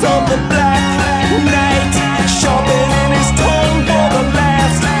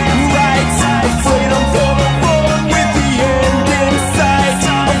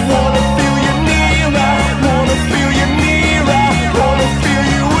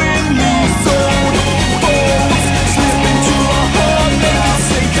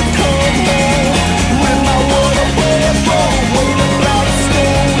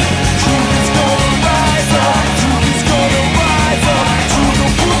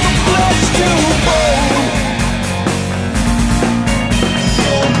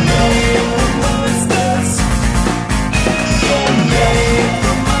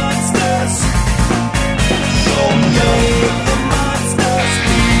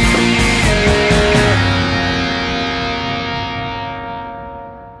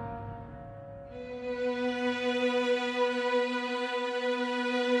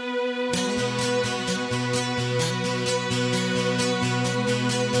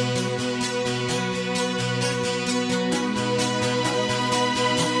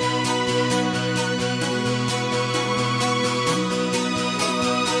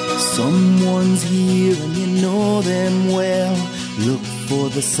Someone's here and you know them well. Look for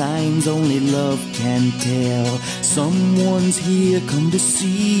the signs only love can tell. Someone's here, come to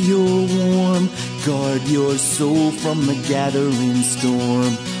see you're warm. Guard your soul from the gathering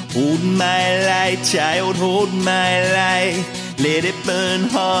storm. Hold my light, child, hold my light. Let it burn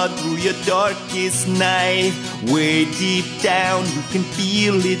hard through your darkest night. Way deep down you can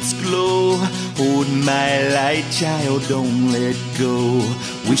feel its glow. Hold my light, child, don't let go.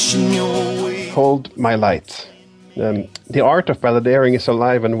 Wishing your way. Hold My Light. The art of balladeering is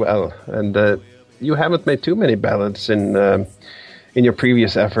alive and well, and you haven't made too many ballads in your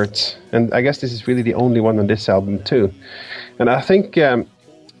previous efforts, and I guess this is really the only one on this album too. And I think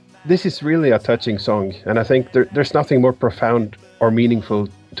this is really a touching song, and I think there's nothing more profound or meaningful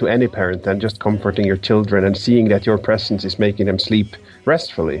to any parent than just comforting your children and seeing that your presence is making them sleep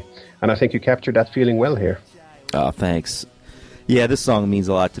restfully. And I think you captured that feeling well here. Oh, thanks. Yeah, this song means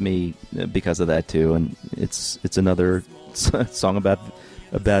a lot to me because of that too, and it's another song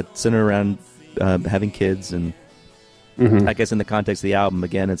about sitting around having kids, and I guess in the context of the album,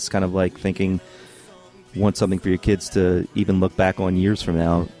 again, it's kind of like thinking, want something for your kids to even look back on years from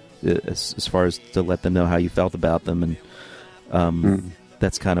now, as far as to let them know how you felt about them, and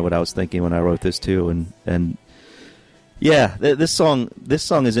that's kind of what I was thinking when I wrote this too, and yeah, this song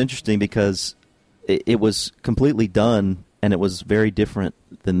is interesting because it was completely done. And it was very different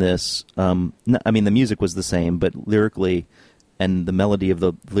than this. I mean, the music was the same, but lyrically, and the melody of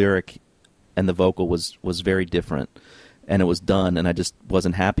the lyric and the vocal was very different. And it was done, and I just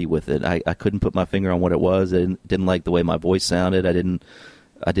wasn't happy with it. I couldn't put my finger on what it was. I didn't like the way my voice sounded. I didn't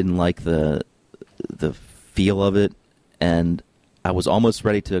like the feel of it, and I was almost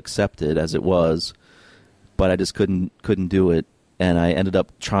ready to accept it as it was, but I just couldn't do it. And I ended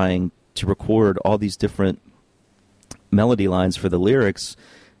up trying to record all these different melody lines for the lyrics,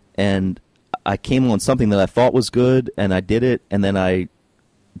 and I came on something that I thought was good, and I did it, and then I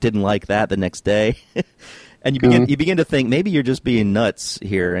didn't like that the next day. And you begin to think maybe you're just being nuts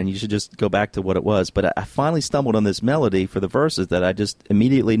here, and you should just go back to what it was. But I finally stumbled on this melody for the verses that I just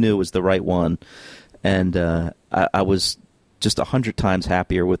immediately knew was the right one, and I was just 100 times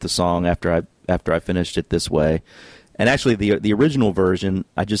happier with the song after I finished it this way. And actually, the original version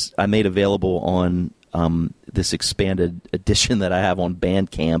I made available on this expanded edition that I have on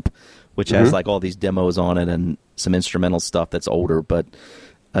Bandcamp, which has like all these demos on it and some instrumental stuff that's older. But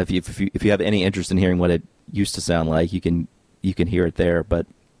if you have any interest in hearing what it used to sound like, you can hear it there. But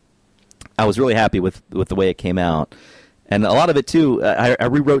I was really happy with the way it came out, and a lot of it too. I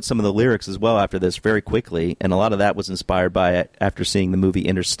rewrote some of the lyrics as well after this very quickly, and a lot of that was inspired by after seeing the movie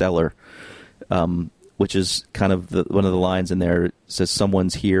Interstellar. Which is kind of one of the lines in there. It says,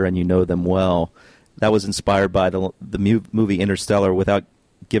 "Someone's here and you know them well." That was inspired by the movie Interstellar. Without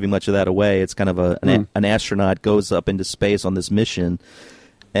giving much of that away, it's kind of an astronaut goes up into space on this mission,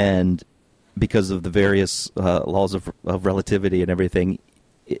 and because of the various laws of relativity and everything,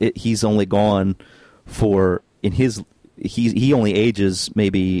 he's only gone for he only ages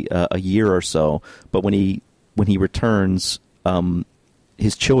maybe a year or so. But when he returns,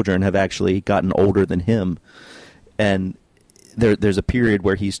 his children have actually gotten older than him, and there's a period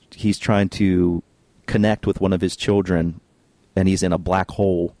where he's trying to connect with one of his children, and he's in a black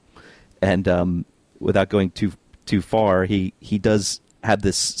hole. And without going too far, he does have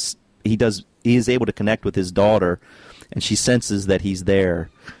this. He is able to connect with his daughter, and she senses that he's there,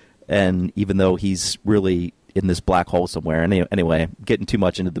 and even though he's really in this black hole somewhere. And anyway, getting too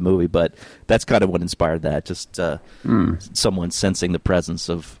much into the movie, but that's kind of what inspired that. Just someone sensing the presence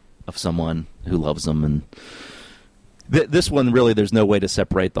of someone who loves them. And this one, really, there's no way to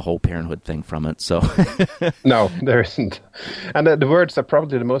separate the whole parenthood thing from it. So no, there isn't. And the words are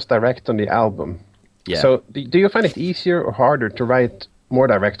probably the most direct on the album. Yeah. So do you find it easier or harder to write more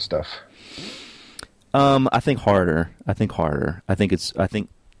direct stuff? I think harder. I think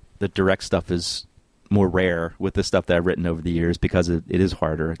the direct stuff is more rare with the stuff that I've written over the years because it is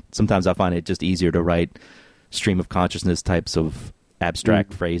harder. Sometimes I find it just easier to write stream of consciousness types of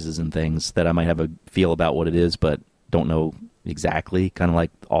abstract phrases and things that I might have a feel about what it is, but don't know exactly, kind of like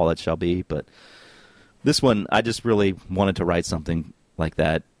All That Shall Be. But this one, I just really wanted to write something like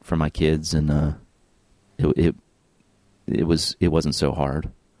that for my kids, and it wasn't so hard.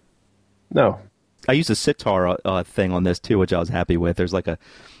 No. I used a sitar thing on this too, which I was happy with. I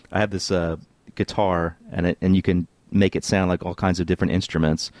have this guitar, and you can make it sound like all kinds of different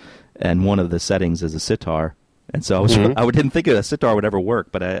instruments, and one of the settings is a sitar. And so I didn't think a sitar would ever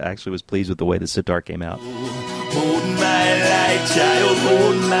work, but I actually was pleased with the way the sitar came out. Hold my light, child,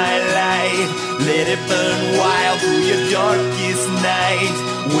 hold my light. Let it burn wild through your darkest night.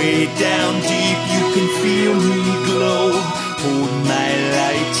 Way down deep, you can feel me glow. Hold my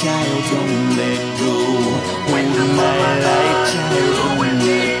light, child, don't let go. Hold my light, child, don't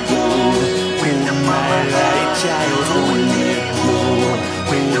let go. Hold my light, child, don't let go.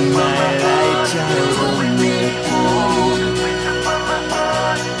 Hold my light, child, don't let go.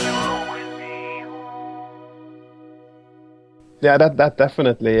 Yeah, that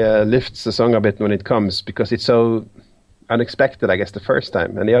definitely lifts the song a bit when it comes, because it's so unexpected, I guess, the first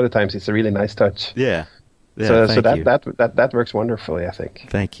time, and the other times it's a really nice touch. Yeah. So thank you. that works wonderfully, I think.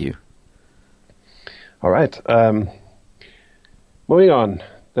 Thank you. All right. Moving on.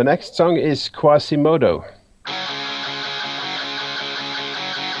 The next song is Quasimodo.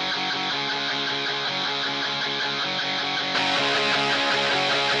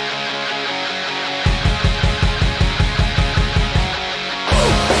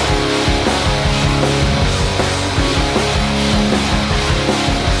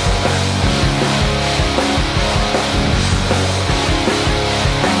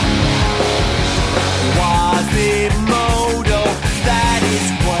 Quasimodo, that is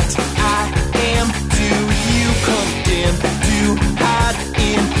what I am to you, condemned to hide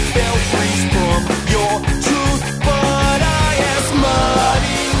in belfries from your truth. But I am smart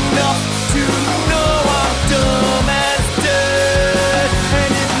enough to know I'm dumb as dirt.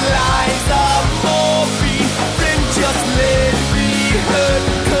 And if lies are morphine, then just let me hurt.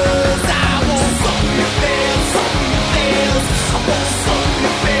 'Cause I won't song your bells, song your bells. I won't song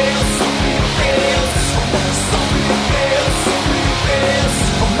your bells, song your bells. I won't song your bells, song your bells.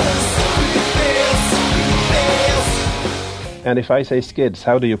 I won't song your bells, song your bells. And if I say Skids,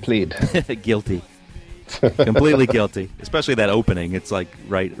 how do you plead? Guilty. Completely guilty. Especially that opening. It's like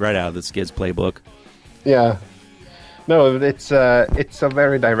right out of the Skids playbook. Yeah. No, it's a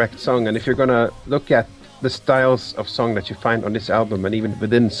very direct song, and if you're gonna look at the styles of song that you find on this album, and even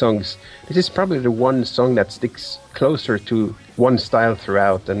within songs, this is probably the one song that sticks closer to one style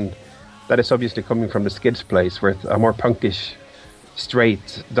throughout, and that is obviously coming from the Skids place, with a more punkish,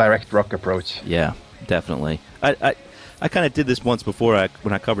 straight, direct rock approach. Yeah, definitely. I kind of did this once before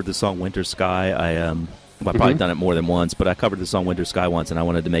when I covered the song Winter Sky. I've probably done it more than once, but I covered the song Winter Sky once, and I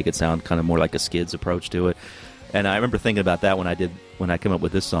wanted to make it sound kind of more like a Skids approach to it. And I remember thinking about that when I came up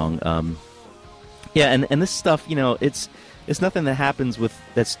with this song. Yeah, and this stuff, it's nothing that happens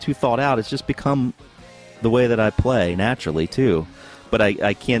that's too thought out. It's just become the way that I play naturally too. But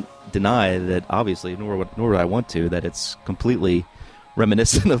I can't deny that, obviously, nor would I want to, that it's completely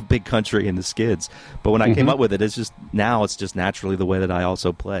reminiscent of Big Country and the Skids. But when I came up with it, it's just naturally the way that I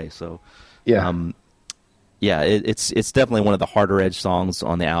also play. So Yeah. It's definitely one of the harder edge songs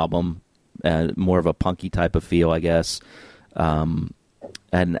on the album, more of a punky type of feel, I guess.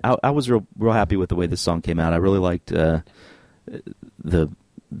 And I was real happy with the way this song came out. I really liked the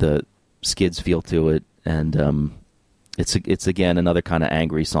Skids feel to it, and it's again another kind of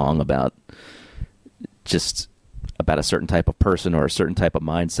angry song about a certain type of person or a certain type of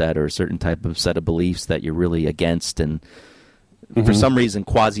mindset or a certain type of set of beliefs that you're really against. And for some reason,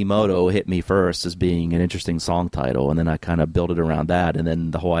 Quasimodo hit me first as being an interesting song title, and then I kind of built it around that, and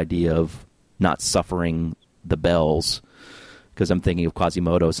then the whole idea of not suffering the bells, because I'm thinking of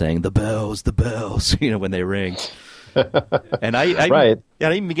Quasimodo saying the bells, when they ring. And I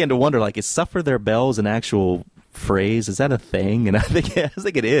even began to wonder, like, is "suffer their bells" an actual phrase? Is that a thing? And I think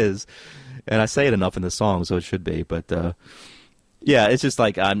it is. And I say it enough in the song, so it should be. But it's just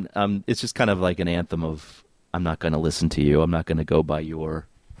like it's just kind of like an anthem of, I'm not going to listen to you. I'm not going to go by your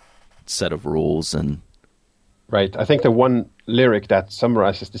set of rules. And Right. I think the one lyric that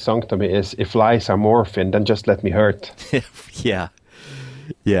summarizes the song to me is, "If lies are morphine, then just let me hurt."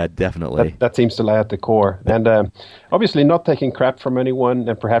 Yeah, definitely. That seems to lie at the core. And obviously not taking crap from anyone,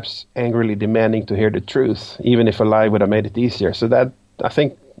 and perhaps angrily demanding to hear the truth, even if a lie would have made it easier. So that I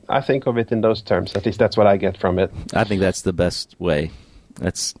think of it in those terms. At least that's what I get from it. I think that's the best way.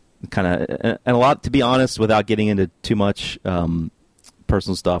 That's kind of, and a lot, to be honest, without getting into too much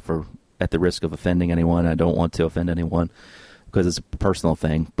personal stuff or at the risk of offending anyone. I don't want to offend anyone because it's a personal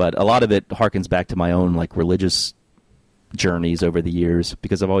thing. But a lot of it harkens back to my own religious journeys over the years,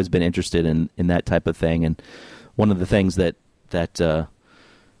 because I've always been interested in that type of thing. And one of the things that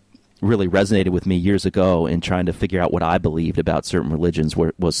really resonated with me years ago in trying to figure out what I believed about certain religions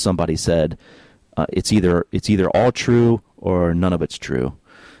was somebody said, it's either all true or none of it's true.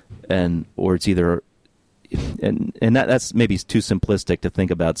 Or it's either and that's maybe too simplistic to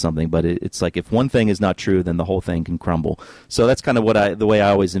think about something, but it's like if one thing is not true, then the whole thing can crumble. So that's kind of the way I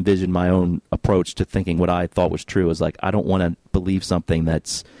always envisioned my own approach to thinking what I thought was true is like I don't want to believe something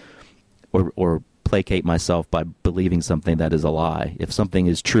that's or placate myself by believing something that is a lie. If something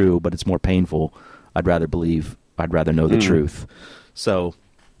is true but it's more painful, I'd rather know the truth. So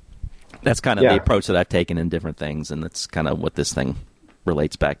that's kind of the approach that I've taken in different things, and that's kind of what this thing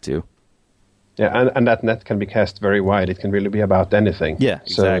relates back to. Yeah, and that net can be cast very wide. It can really be about anything. Yeah,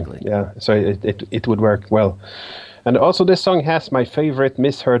 exactly. So it would work well. And also this song has my favorite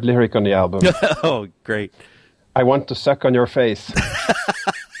misheard lyric on the album. Oh, great. I want to suck on your face.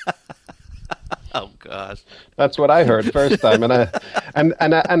 Oh gosh, that's what I heard first time, and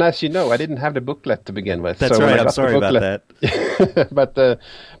as you know, I didn't have the booklet to begin with. That's so right. I'm sorry about that.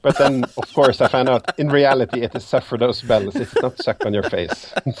 but then, of course, I found out in reality it is suffer those bells. It's not suck on your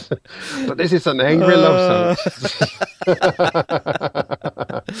face. So this is an angry love song.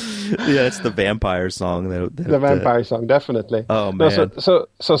 Yeah, it's the vampire song. The vampire song, definitely. Oh man. No,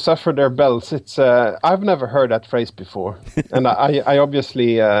 so suffer their bells. It's I've never heard that phrase before, and I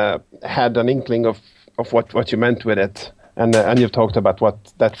obviously had an inkling of what you meant with it, and you've talked about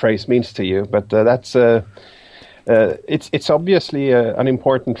what that phrase means to you. But that's it's obviously an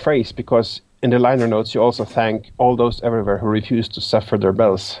important phrase because in the liner notes you also thank all those everywhere who refuse to suffer their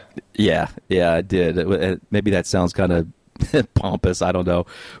bells. Yeah, I did. Maybe that sounds kind of pompous. I don't know,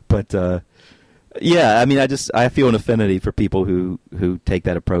 but yeah, I mean, I feel an affinity for people who take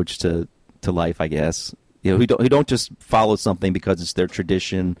that approach to life. I guess who don't just follow something because it's their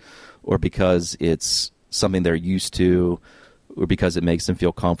tradition, or because it's something they're used to, or because it makes them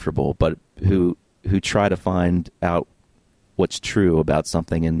feel comfortable, but who try to find out what's true about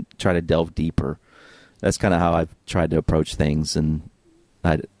something and try to delve deeper. That's kind of how I've tried to approach things, and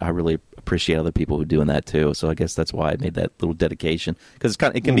I really appreciate other people who are doing that too. So I guess that's why I made that little dedication, because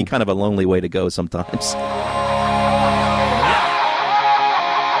it can be kind of a lonely way to go sometimes.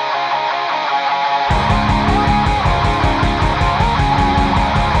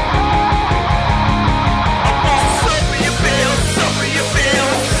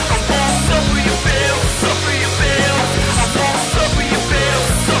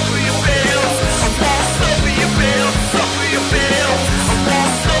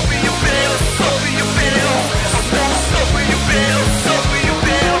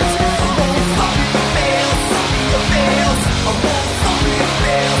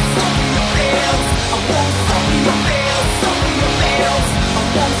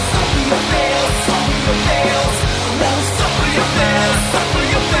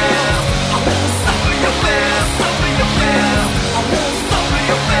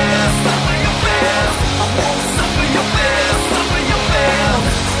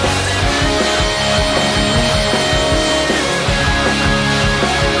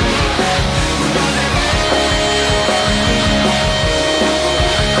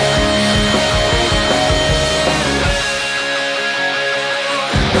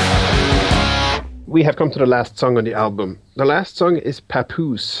 We have come to the last song on the album. The last song is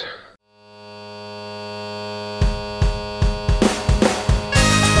Papoose.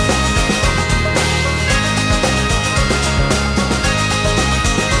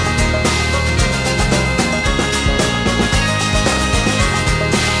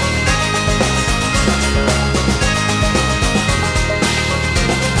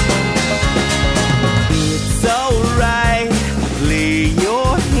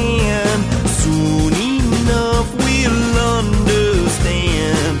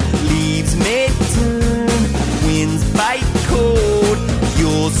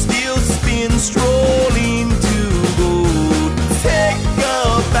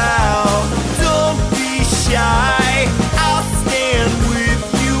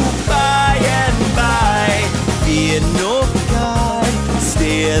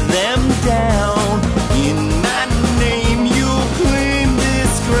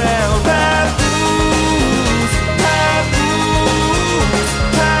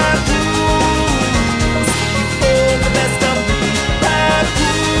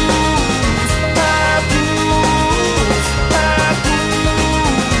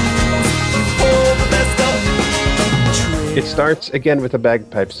 It starts again with a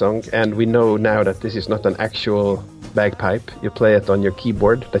bagpipe song, and we know now that this is not an actual bagpipe. You play it on your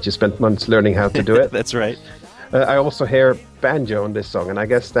keyboard that you spent months learning how to do it. That's right. I also hear banjo on this song, and I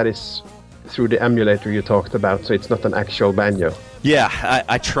guess that is through the emulator you talked about, so it's not an actual banjo. Yeah,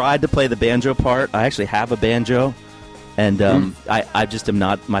 I tried to play the banjo part. I actually have a banjo, and I just am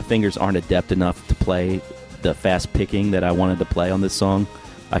not, my fingers aren't adept enough to play the fast picking that I wanted to play on this song.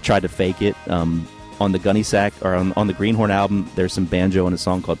 I tried to fake it. on the gunny sack or on the Greenhorn album, there's some banjo in a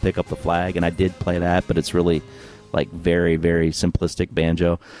song called "Pick Up the Flag," and I did play that, but it's really like very, very simplistic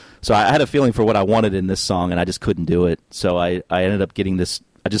banjo. So I had a feeling for what I wanted in this song, and I just couldn't do it. So I ended up getting this.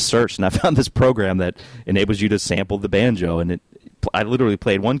 I just searched, and I found this program that enables you to sample the banjo, and I literally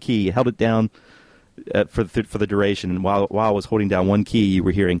played one key, held it down for the duration, and while I was holding down one key, you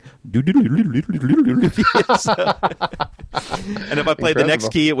were hearing and if I played the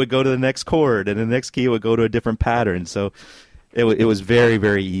next key, it would go to the next chord, and the next key would go to a different pattern. So it was very,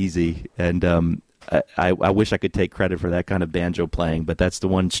 very easy, and I wish I could take credit for that kind of banjo playing, but that's the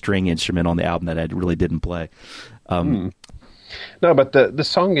one string instrument on the album that I really didn't play. No, but the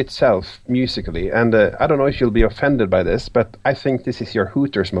song itself, musically, and I don't know if you'll be offended by this, but I think this is your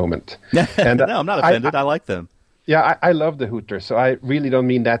Hooters moment. And no, I'm not offended. I like them. Yeah, I love the Hooters, so I really don't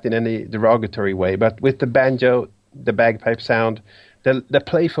mean that in any derogatory way. But with the banjo, the bagpipe sound, the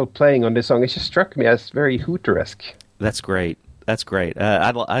playful playing on this song, it just struck me as very Hooter-esque. That's great. That's great.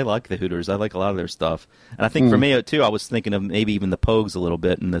 I like the Hooters. I like a lot of their stuff. And I think for me, too, I was thinking of maybe even the Pogues a little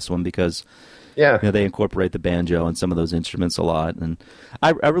bit in this one because they incorporate the banjo and some of those instruments a lot. And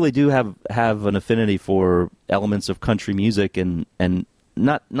I really do have an affinity for elements of country music and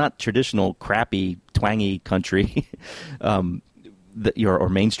not traditional crappy, twangy country or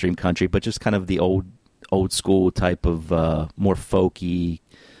mainstream country, but just kind of the old school type of more folky,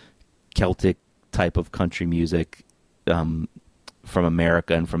 Celtic type of country music from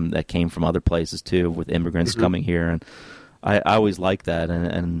America and that came from other places too, with immigrants coming here. And I always liked that,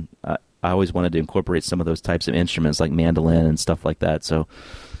 and I always wanted to incorporate some of those types of instruments like mandolin and stuff like that. So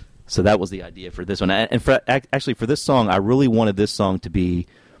that was the idea for this one. And for this song, I really wanted this song to be.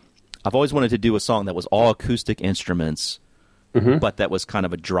 I've always wanted to do a song that was all acoustic instruments, but that was kind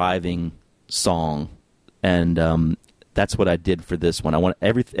of a driving song, and that's what I did for this one. I want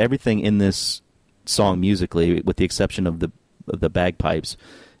everything in this song musically, with the exception of the bagpipes,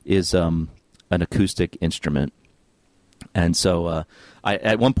 is an acoustic instrument. And so I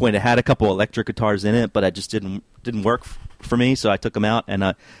at one point it had a couple electric guitars in it, but it just didn't work for me, so I took them out, and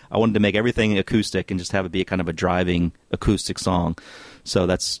I wanted to make everything acoustic and just have it be a kind of a driving acoustic song. So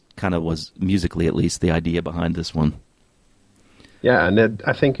that's kind of was, musically at least, the idea behind this one. Yeah, and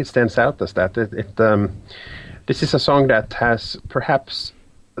I think it stands out as that. This is a song that has perhaps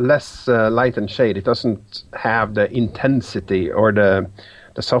less light and shade. It doesn't have the intensity or the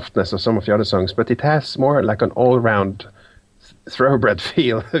softness of some of the other songs, but it has more like an all-round thoroughbred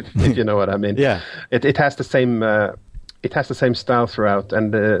feel, if you know what I mean. Yeah. It has the same style throughout,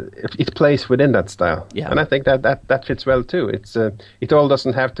 and it plays within that style. Yeah. And I think that fits well too. It all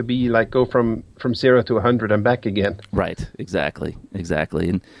doesn't have to be like go from 0 to 100 and back again. Right. Exactly.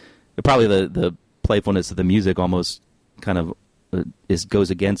 And probably the playfulness of the music almost kind of goes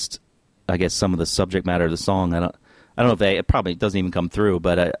against, I guess, some of the subject matter of the song. I don't know if it probably doesn't even come through,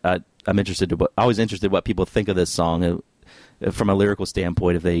 but I'm interested always interested what people think of this song from a lyrical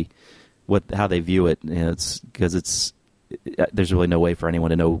standpoint, how they view it. You know, it's because there's really no way for anyone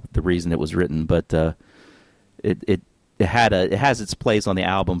to know the reason it was written, but it has its place on the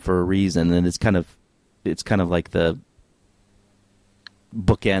album for a reason, and it's kind of like the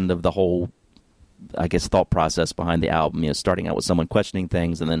bookend of the whole, I guess, thought process behind the album. You know, starting out with someone questioning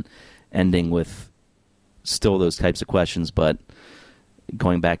things, and then ending with still those types of questions, but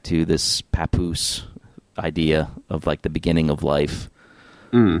going back to this papoose idea of like the beginning of life.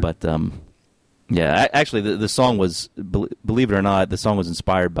 But yeah, actually, the song was, believe it or not, the song was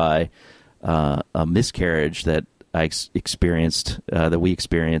inspired by a miscarriage that I experienced, that we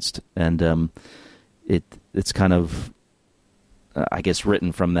experienced, and it's kind of, I guess,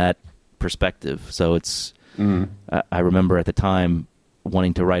 written from that perspective. So it's, I remember at the time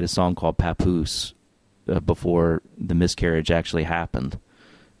wanting to write a song called Papoose before the miscarriage actually happened,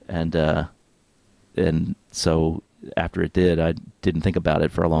 and so after it did, I didn't think about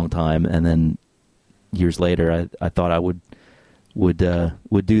it for a long time, and then years later, I thought I would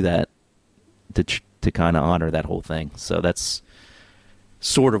do that to kind of honor that whole thing. So that's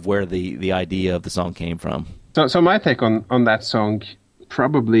sort of where the idea of the song came from. So my take on that song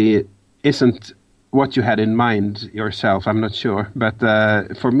probably isn't what you had in mind yourself. I'm not sure, but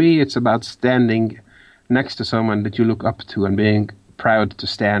for me, it's about standing next to someone that you look up to and being proud to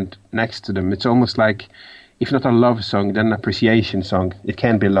stand next to them. It's almost like, if not a love song, then an appreciation song. It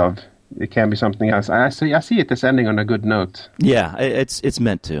can be love. It can be something else. I see it as ending on a good note. Yeah, it's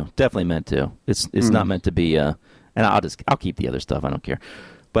meant to. Definitely meant to. It's not meant to be and I'll keep the other stuff. I don't care.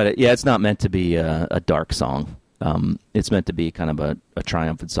 But it's not meant to be a dark song. It's meant to be kind of a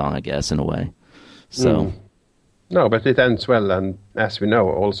triumphant song, I guess, in a way. So No, but it ends well, and as we know,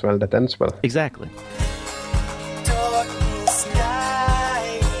 all's well that ends well. Exactly. Darkness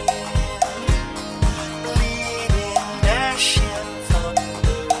dying, bleeding ash and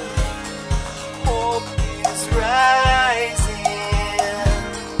thunder. Hope is rising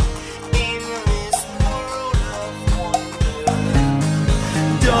in this world of wonder.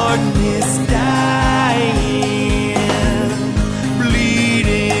 Darkness dying,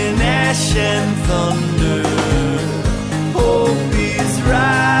 bleeding ash and thunder. Hope is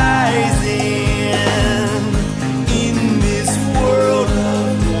rising in this world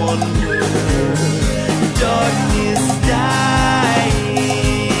of wonder. Darkness dying,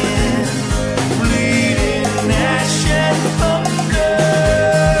 bleeding ash and thunder.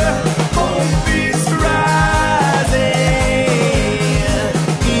 Hope is rising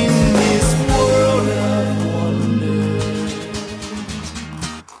in this world of wonder.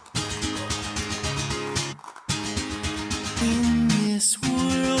 In this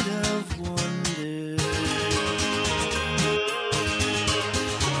world of wonder.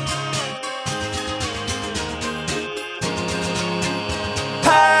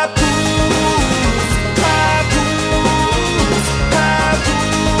 Papoose, papoose,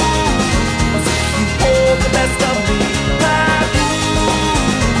 papoose. You hold the best of me.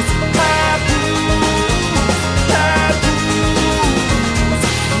 Papoose, papoose, papoose.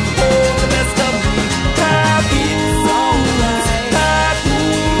 You hold the best of me. Papoose, alright.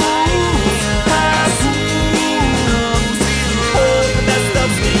 Papoose, papoose. You hold the best of me.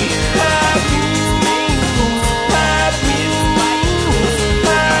 Papoose, papoose,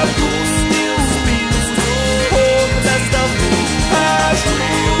 papoose. Still spins. Hold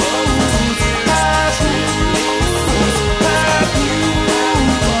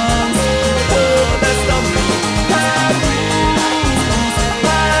the best of me. Papoose,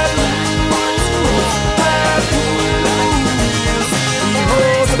 papoose, papoose.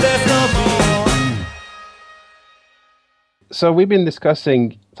 Hold the best of me. So we've been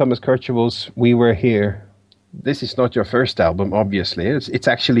discussing Thomas Kirchhoff's "We Were Here." This is not your first album, obviously. It's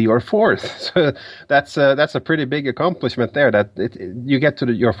actually your fourth. So that's a pretty big accomplishment there. That you get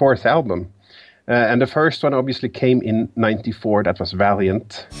to your fourth album, and the first one obviously came in '94. That was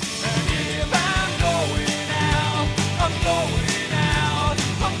Valiant. If I'm going out, I'm going out,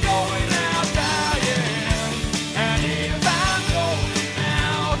 I'm going out dying. And if I'm going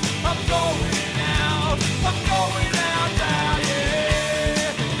out, I'm going out, I'm going out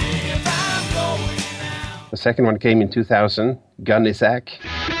dying. If I'm going out. The second one came in 2000. Gun Isaac.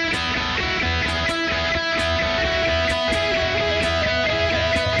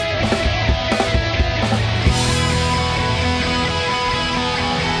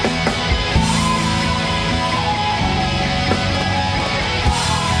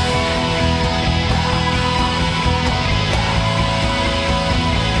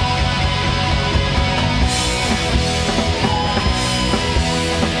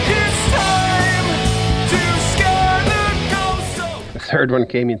 It's time to scare the ghosts of The third one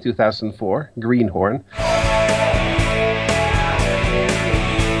came in 2004. Greenhorn.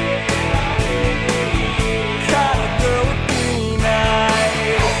 Got a girl with green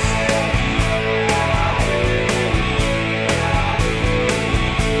eyes.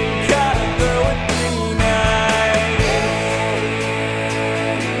 Got a girl with green eyes.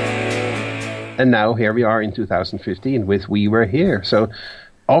 And now here we are in 2015 with We Were Here. So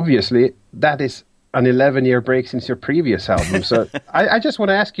obviously that is an 11-year break since your previous album. So I just want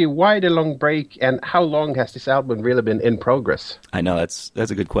to ask you, why the long break, and how long has this album really been in progress? I know that's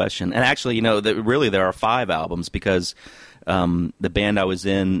a good question. And actually, really there are 5 albums because the band I was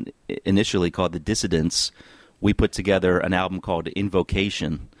in initially called The Dissidents, we put together an album called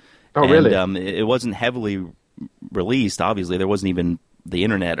Invocation. Oh, really? And it wasn't heavily released. Obviously, there wasn't even the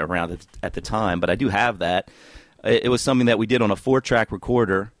internet around at the time, but I do have that. It was something that we did on a 4-track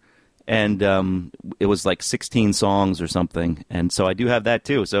recorder, and it was like 16 songs or something, and so I do have that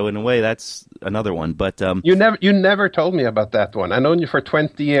too. So in a way, that's another one. But You never told me about that one. I've known you for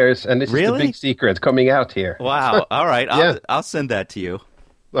 20 years, and this is Really? the big secret coming out here. wow, all right, Yeah. I'll send that to you.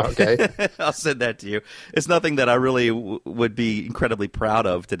 Okay. I'll send that to you. It's nothing that I really would be incredibly proud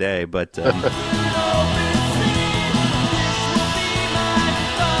of today, but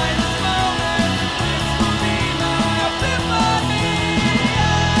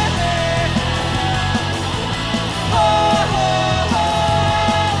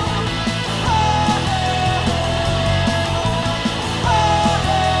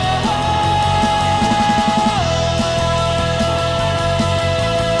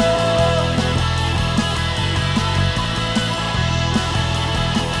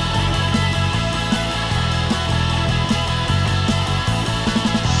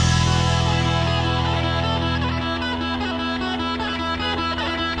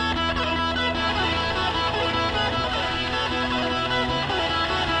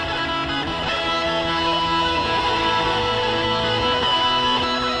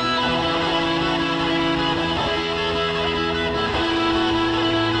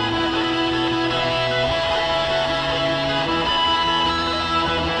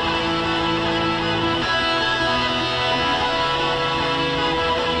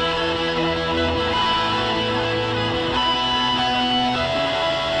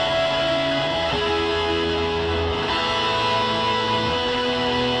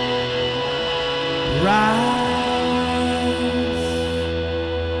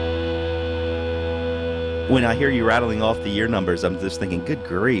when I hear you rattling off the year numbers, I'm just thinking, good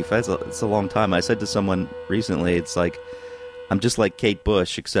grief, that's a long time. I said to someone recently, it's like, I'm just like Kate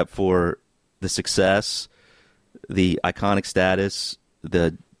Bush, except for the success, the iconic status,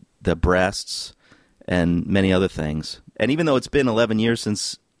 the breasts, and many other things. And even though it's been 11 years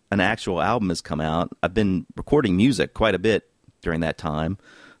since an actual album has come out, I've been recording music quite a bit during that time.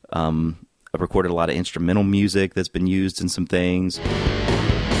 I've recorded a lot of instrumental music that's been used in some things.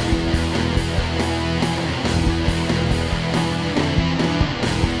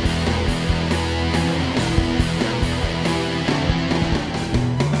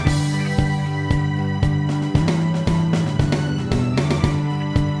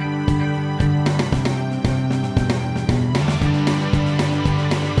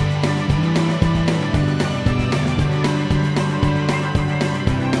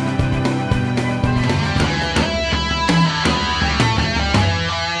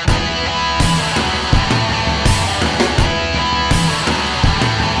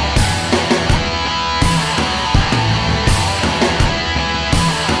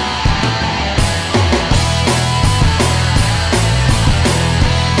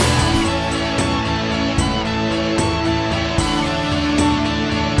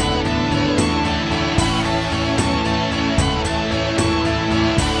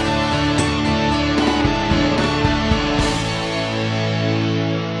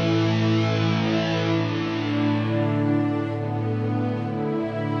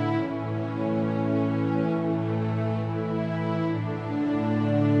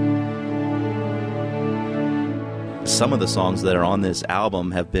 Some of the songs that are on this album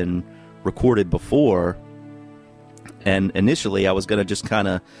have been recorded before, and initially I was going to just kind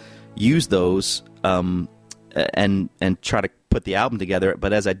of use those and try to put the album together,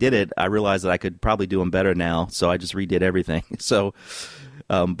 but as I did it, I realized that I could probably do them better now, so I just redid everything. So,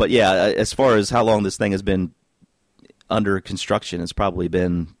 but yeah, as far as how long this thing has been under construction, it's probably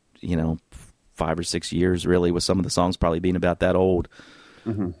been, 5 or 6 years, really, with some of the songs probably being about that old.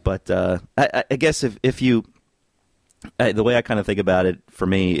 Mm-hmm. But I guess if you... the way I kind of think about it for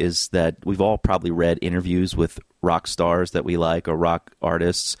me is that we've all probably read interviews with rock stars that we like or rock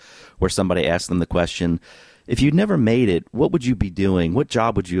artists where somebody asks them the question, if you'd never made it, what would you be doing? What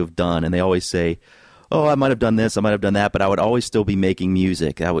job would you have done? And they always say, oh, I might have done this, I might have done that, but I would always still be making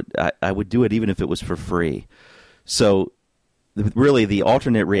music. I would do it even if it was for free. So really the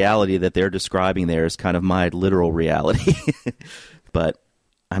alternate reality that they're describing there is kind of my literal reality. But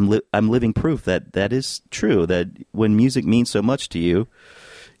I'm living proof that that is true, that when music means so much to you,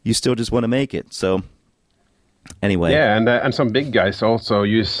 you still just want to make it. So anyway. Yeah, and some big guys also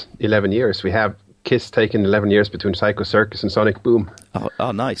use 11 years. We have Kiss taking 11 years between Psycho Circus and Sonic Boom.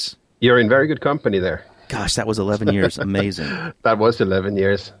 Oh, nice. You're in very good company there. Gosh, that was 11 years. Amazing. That was 11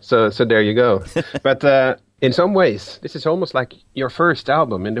 years. So there you go. But in some ways, this is almost like your first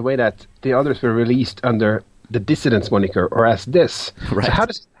album in the way that the others were released under the Dissidents moniker, or as this. Right. So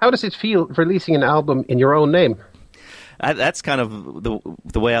how does it feel releasing an album in your own name? That's kind of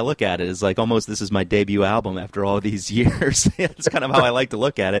the way I look at it. Is like almost this is my debut album after all these years. That's kind of how I like to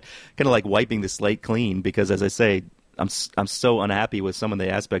look at it. Kind of like wiping the slate clean, because as I say, I'm so unhappy with some of the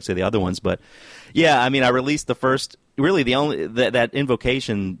aspects of the other ones. But yeah, I mean, I released the first, really the only that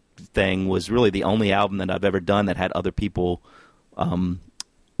Invocation thing was really the only album that I've ever done that had other people.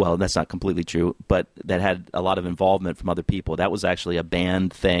 Well, that's not completely true, but that had a lot of involvement from other people. That was actually a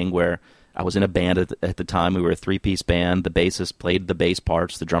band thing where I was in a band at the time. We were a 3-piece band. The bassist played the bass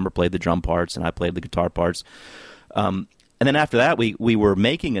parts, the drummer played the drum parts, and I played the guitar parts. And then after that, we were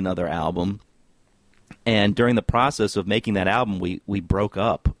making another album, and during the process of making that album, we broke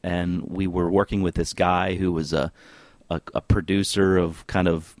up, and we were working with this guy who was a producer of kind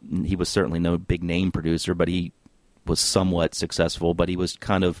of, he was certainly no big name producer, but he was somewhat successful, but he was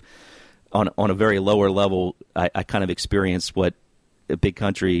kind of on a very lower level. I kind of experienced what Big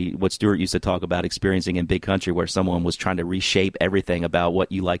Country, what Stewart used to talk about experiencing in Big Country, where someone was trying to reshape everything about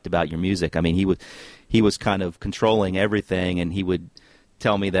what you liked about your music. I mean, he was kind of controlling everything, and he would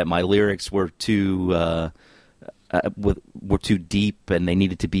tell me that my lyrics were too deep and they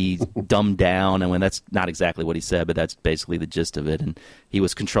needed to be dumbed down. And when that's not exactly what he said, but that's basically the gist of it. And he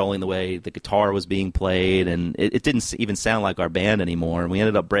was controlling the way the guitar was being played, and it didn't even sound like our band anymore. And we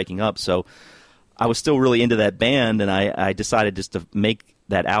ended up breaking up. So I was still really into that band, and I decided just to make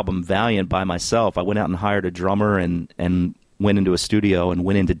that album Valiant by myself. I went out and hired a drummer and went into a studio and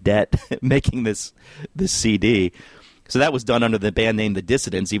went into debt making this CD. So that was done under the band name The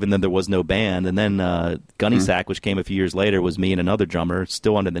Dissidents, even though there was no band. And then Gunny Sack, which came a few years later, was me and another drummer,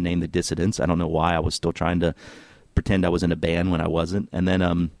 still under the name The Dissidents. I don't know why. I was still trying to pretend I was in a band when I wasn't. And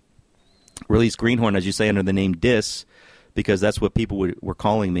then released Greenhorn, as you say, under the name Dis, because that's what people were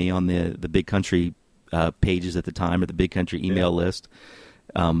calling me on the Big Country pages at the time, or the Big Country email list.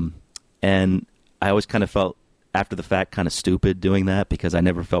 And I always kind of felt, after the fact, kind of stupid doing that, because I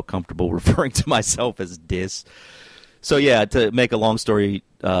never felt comfortable referring to myself as Dis. So yeah, to make a long story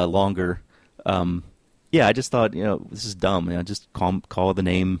longer, I just thought, this is dumb. Just call the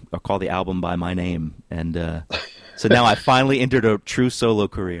name, or call the album by my name, and so now I finally entered a true solo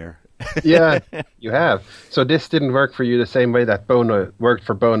career. Yeah, you have. So this didn't work for you the same way that Bono worked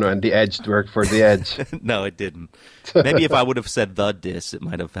for Bono and The Edge worked for The Edge. No, it didn't. Maybe if I would have said the Dis, it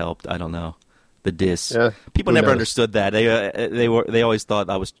might have helped. I don't know. The Dis. Yeah, people never understood that. They always thought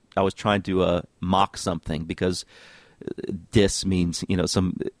I was trying to mock something, because Dis means,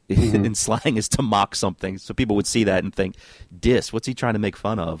 some in slang is to mock something. So people would see that and think, Dis, what's he trying to make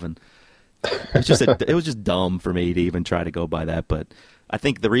fun of? And it was just dumb for me to even try to go by that. But I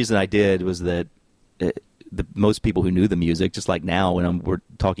think the reason I did was that most people who knew the music, just like now when we're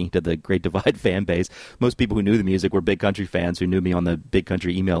talking to the Great Divide fan base, most people who knew the music were Big Country fans who knew me on the Big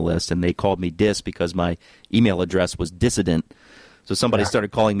Country email list, and they called me Dis because my email address was Dissident. So somebody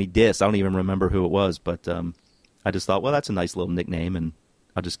started calling me Dis. I don't even remember who it was, but I just thought, well, that's a nice little nickname, and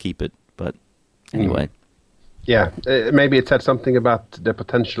I'll just keep it. But anyway. Yeah, maybe it said something about the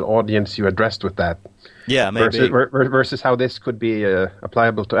potential audience you addressed with that. Yeah, maybe. Versus how this could be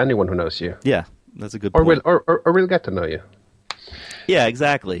applicable to anyone who knows you. Yeah, that's a good point. Or will get to know you. Yeah,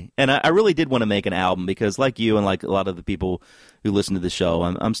 exactly. And I really did want to make an album, because like you and like a lot of the people who listen to the show,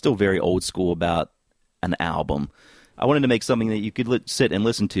 I'm still very old school about an album. I wanted to make something that you could sit and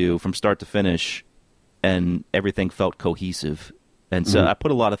listen to from start to finish, and everything felt cohesive. And so I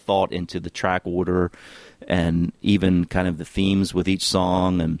put a lot of thought into the track order and even kind of the themes with each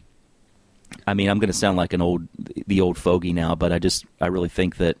song. And I mean, I'm going to sound like the old fogey now, but I really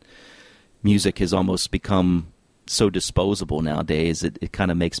think that music has almost become so disposable nowadays. It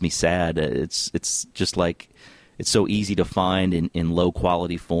kind of makes me sad. It's just like, it's so easy to find in low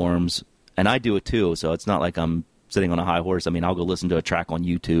quality forms. And I do it too. So it's not like I'm sitting on a high horse. I mean, I'll go listen to a track on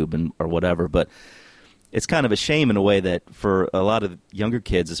YouTube or whatever, but it's kind of a shame in a way that for a lot of younger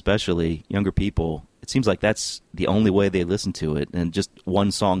kids, especially younger people, it seems like that's the only way they listen to it. And just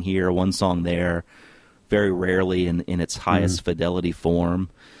one song here, one song there, very rarely in its highest fidelity form.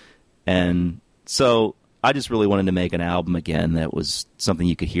 And so I just really wanted to make an album again that was something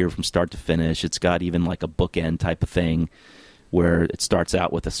you could hear from start to finish. It's got even like a bookend type of thing where it starts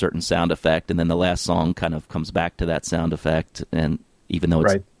out with a certain sound effect, and then the last song kind of comes back to that sound effect, and even though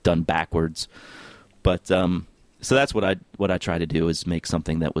it's done backwards. But so that's what I try to do, is make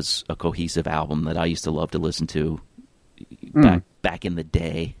something that was a cohesive album that I used to love to listen to back in the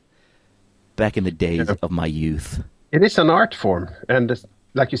day, back in the days of my youth. It is an art form, and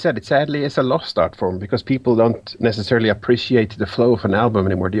like you said, it sadly is a lost art form, because people don't necessarily appreciate the flow of an album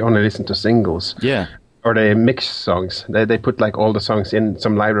anymore. They only listen to singles. Yeah. Or they mix songs. They put like all the songs in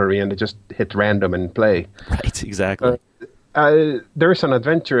some library and they just hit random and play. Right, exactly. There is an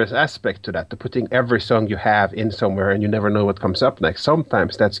adventurous aspect to that, to putting every song you have in somewhere and you never know what comes up next.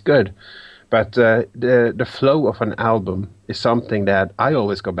 Sometimes that's good, but the flow of an album is something that I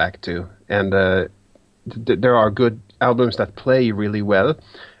always go back to. And there are good albums that play really well,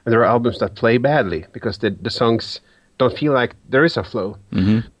 and there are albums that play badly because the songs don't feel like there is a flow.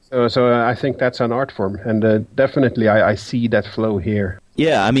 So I think that's an art form, and definitely I see that flow here.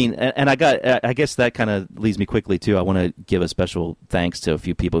 Yeah, I mean, and I guess that kind of leads me quickly too. I want to give a special thanks to a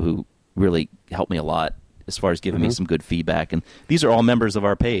few people who really helped me a lot as far as giving me some good feedback. And these are all members of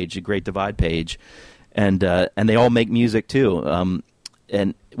our page, the Great Divide page, and they all make music too.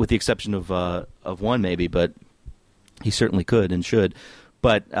 And with the exception of one maybe, but he certainly could and should.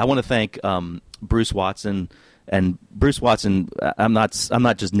 But I want to thank Bruce Watson. And Bruce Watson, I'm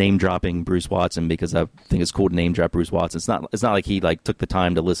not just name dropping Bruce Watson because I think it's cool to name drop Bruce Watson. It's not like he took the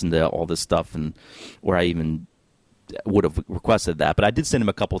time to listen to all this stuff, and where I even would have requested that. But I did send him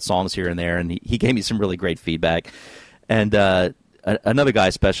a couple of songs here and there, and he gave me some really great feedback. And another guy,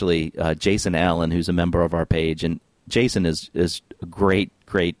 especially Jason Allen, who's a member of our page, and Jason is a great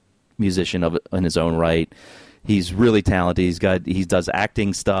musician in his own right. He's really talented. He does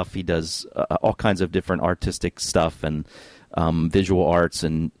acting stuff. He does all kinds of different artistic stuff and visual arts,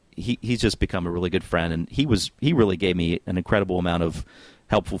 and he's just become a really good friend. And he really gave me an incredible amount of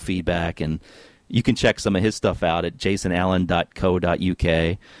helpful feedback. And you can check some of his stuff out at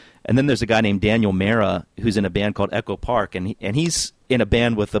jasonallen.co.uk. And then there's a guy named Daniel Mara who's in a band called Echo Park, and he's in a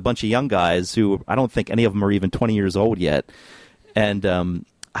band with a bunch of young guys who I don't think any of them are even 20 years old yet. And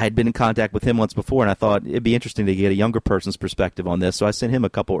I had been in contact with him once before, and I thought it'd be interesting to get a younger person's perspective on this. So I sent him a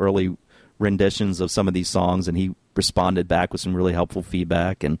couple early renditions of some of these songs, and he responded back with some really helpful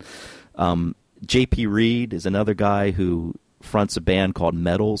feedback. And J.P. Reed is another guy who fronts a band called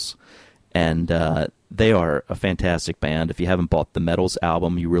Metals, and they are a fantastic band. If you haven't bought the Metals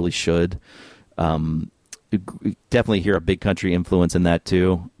album, you really should. Definitely hear a big country influence in that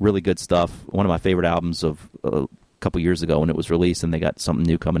too. Really good stuff. One of my favorite albums of a couple years ago when it was released, and they got something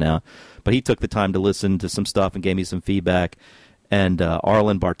new coming out. But he took the time to listen to some stuff and gave me some feedback. And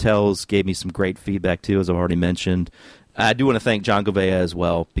Arlen Bartels gave me some great feedback too, as I've already mentioned. I do want to thank John Gouveia as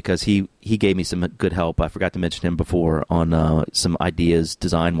well, because he gave me some good help. I forgot to mention him before on some ideas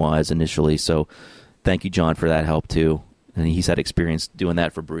design-wise initially. So thank you, John, for that help too. And he's had experience doing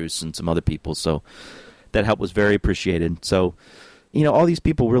that for Bruce and some other people. So that help was very appreciated. So, all these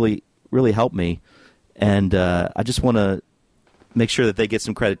people really, really helped me. And I just want to make sure that they get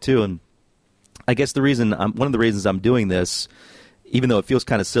some credit too. And I guess one of the reasons I'm doing this, even though it feels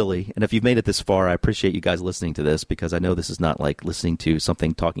kind of silly, and if you've made it this far, I appreciate you guys listening to this, because I know this is not like listening to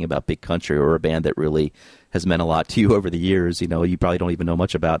something talking about big country or a band that really has meant a lot to you over the years. You probably don't even know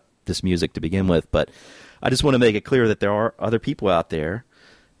much about this music to begin with, but I just want to make it clear that there are other people out there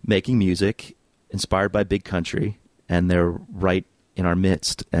making music inspired by big country, and they're right in our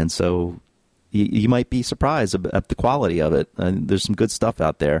midst. And so you might be surprised at the quality of it. And there's some good stuff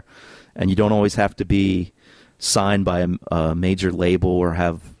out there, and you don't always have to be signed by a major label or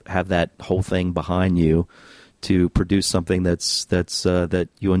have that whole thing behind you to produce something that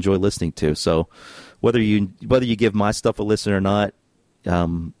you enjoy listening to. So whether you give my stuff a listen or not,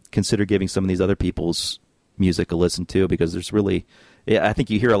 consider giving some of these other people's music a listen to, because there's really, I think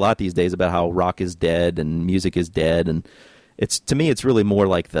you hear a lot these days about how rock is dead and music is dead, and to me it's really more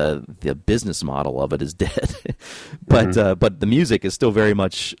like the business model of it is dead. But the music is still very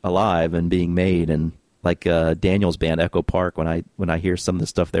much alive and being made. And like Daniel's band Echo Park, when I hear some of the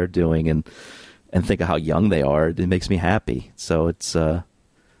stuff they're doing and think of how young they are, it makes me happy. So it's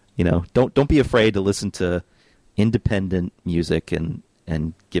don't be afraid to listen to independent music and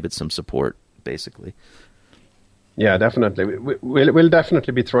give it some support, basically. Yeah, definitely. We'll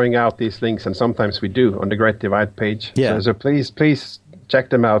definitely be throwing out these links, and sometimes we do, on the Great Divide page. Yeah. So please check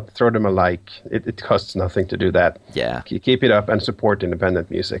them out, throw them a like. It costs nothing to do that. Yeah. Keep it up and support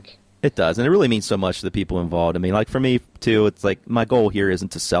independent music. It does, and it really means so much to the people involved. I mean, like for me too, it's like my goal here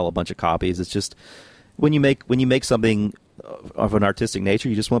isn't to sell a bunch of copies. It's just when you make something of an artistic nature,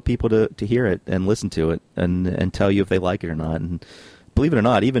 you just want people to hear it and listen to it and tell you if they like it or not. And believe it or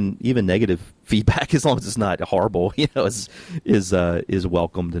not, even negative feedback, as long as it's not horrible, is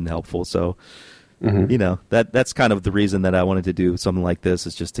welcomed and helpful. So, that's kind of the reason that I wanted to do something like this,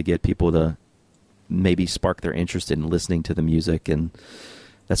 is just to get people to maybe spark their interest in listening to the music, and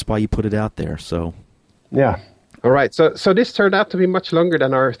that's why you put it out there. So, yeah. All right. So this turned out to be much longer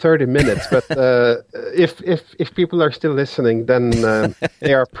than our 30 minutes, but if people are still listening, then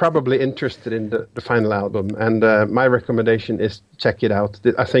they are probably interested in the final album. And my recommendation is check it out.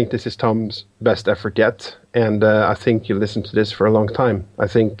 I think this is Tom's best effort yet, and I think you'll listen to this for a long time. I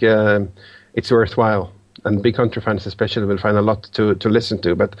think it's worthwhile, and big country fans especially will find a lot to listen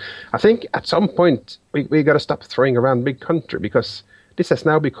to. But I think at some point we got to stop throwing around big country, because this has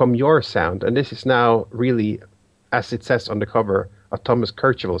now become your sound, and this is now really, as it says on the cover, a Thomas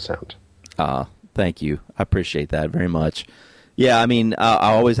Kercheval sound. Thank you. I appreciate that very much. Yeah, I mean,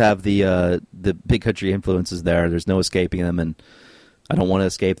 I always have the big country influences there. There's no escaping them, and I don't want to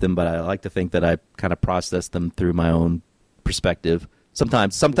escape them, but I like to think that I kind of process them through my own perspective.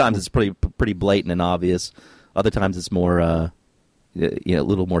 Sometimes it's pretty blatant and obvious. Other times it's more, a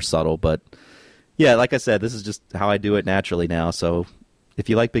little more subtle. But yeah, like I said, this is just how I do it naturally now. So if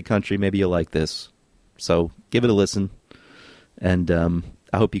you like big country, maybe you'll like this. So give it a listen, and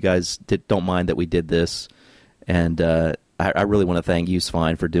I hope you guys don't mind that we did this. And I really want to thank you,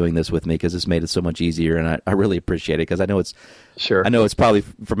 Svein, for doing this with me, because it's made it so much easier, and I really appreciate it, because I know it's probably,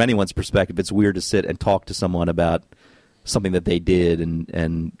 from anyone's perspective, it's weird to sit and talk to someone about something that they did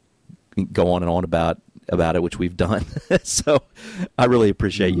and go on and on about it, which we've done. So I really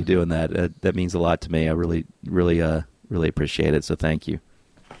appreciate you doing that. That means a lot to me. I really, really, really appreciate it. So thank you.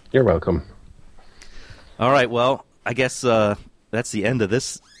 You're welcome. All right, well, I guess that's the end of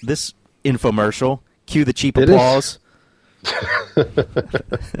this infomercial. Cue the cheap applause. I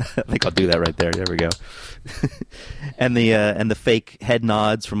think I'll do that right there. There we go. and the fake head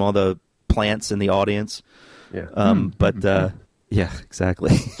nods from all the plants in the audience. Yeah. Yeah,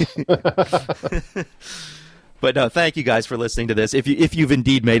 exactly. But no, thank you guys for listening to this. If you've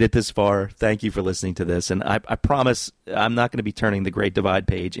indeed made it this far, thank you for listening to this. And I promise I'm not going to be turning the Great Divide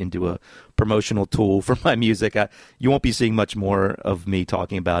page into a promotional tool for my music. You won't be seeing much more of me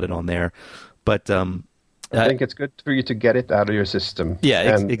talking about it on there. But I think it's good for you to get it out of your system.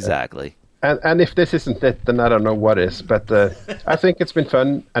 Yeah, exactly. And if this isn't it, then I don't know what is. But I think it's been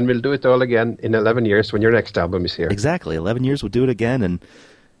fun, and we'll do it all again in 11 years when your next album is here. Exactly. 11 years, we'll do it again, and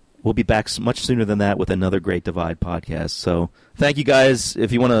we'll be back much sooner than that with another Great Divide podcast. So thank you guys.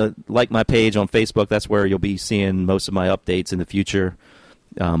 If you want to like my page on Facebook, that's where you'll be seeing most of my updates in the future.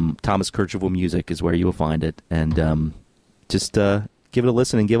 Thomas Kercheval Music is where you will find it. And just give it a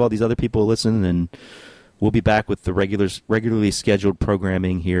listen and give all these other people a listen, and we'll be back with the regularly scheduled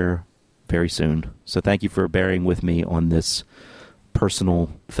programming here very soon. So thank you for bearing with me on this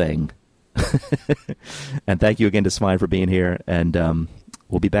personal thing. And thank you again to Svein for being here. And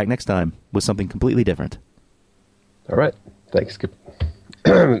we'll be back next time with something completely different. All right. Thanks, Skip.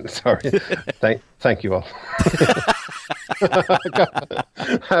 Sorry. Thank you all.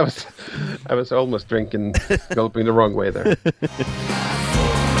 I was almost gulping the wrong way there.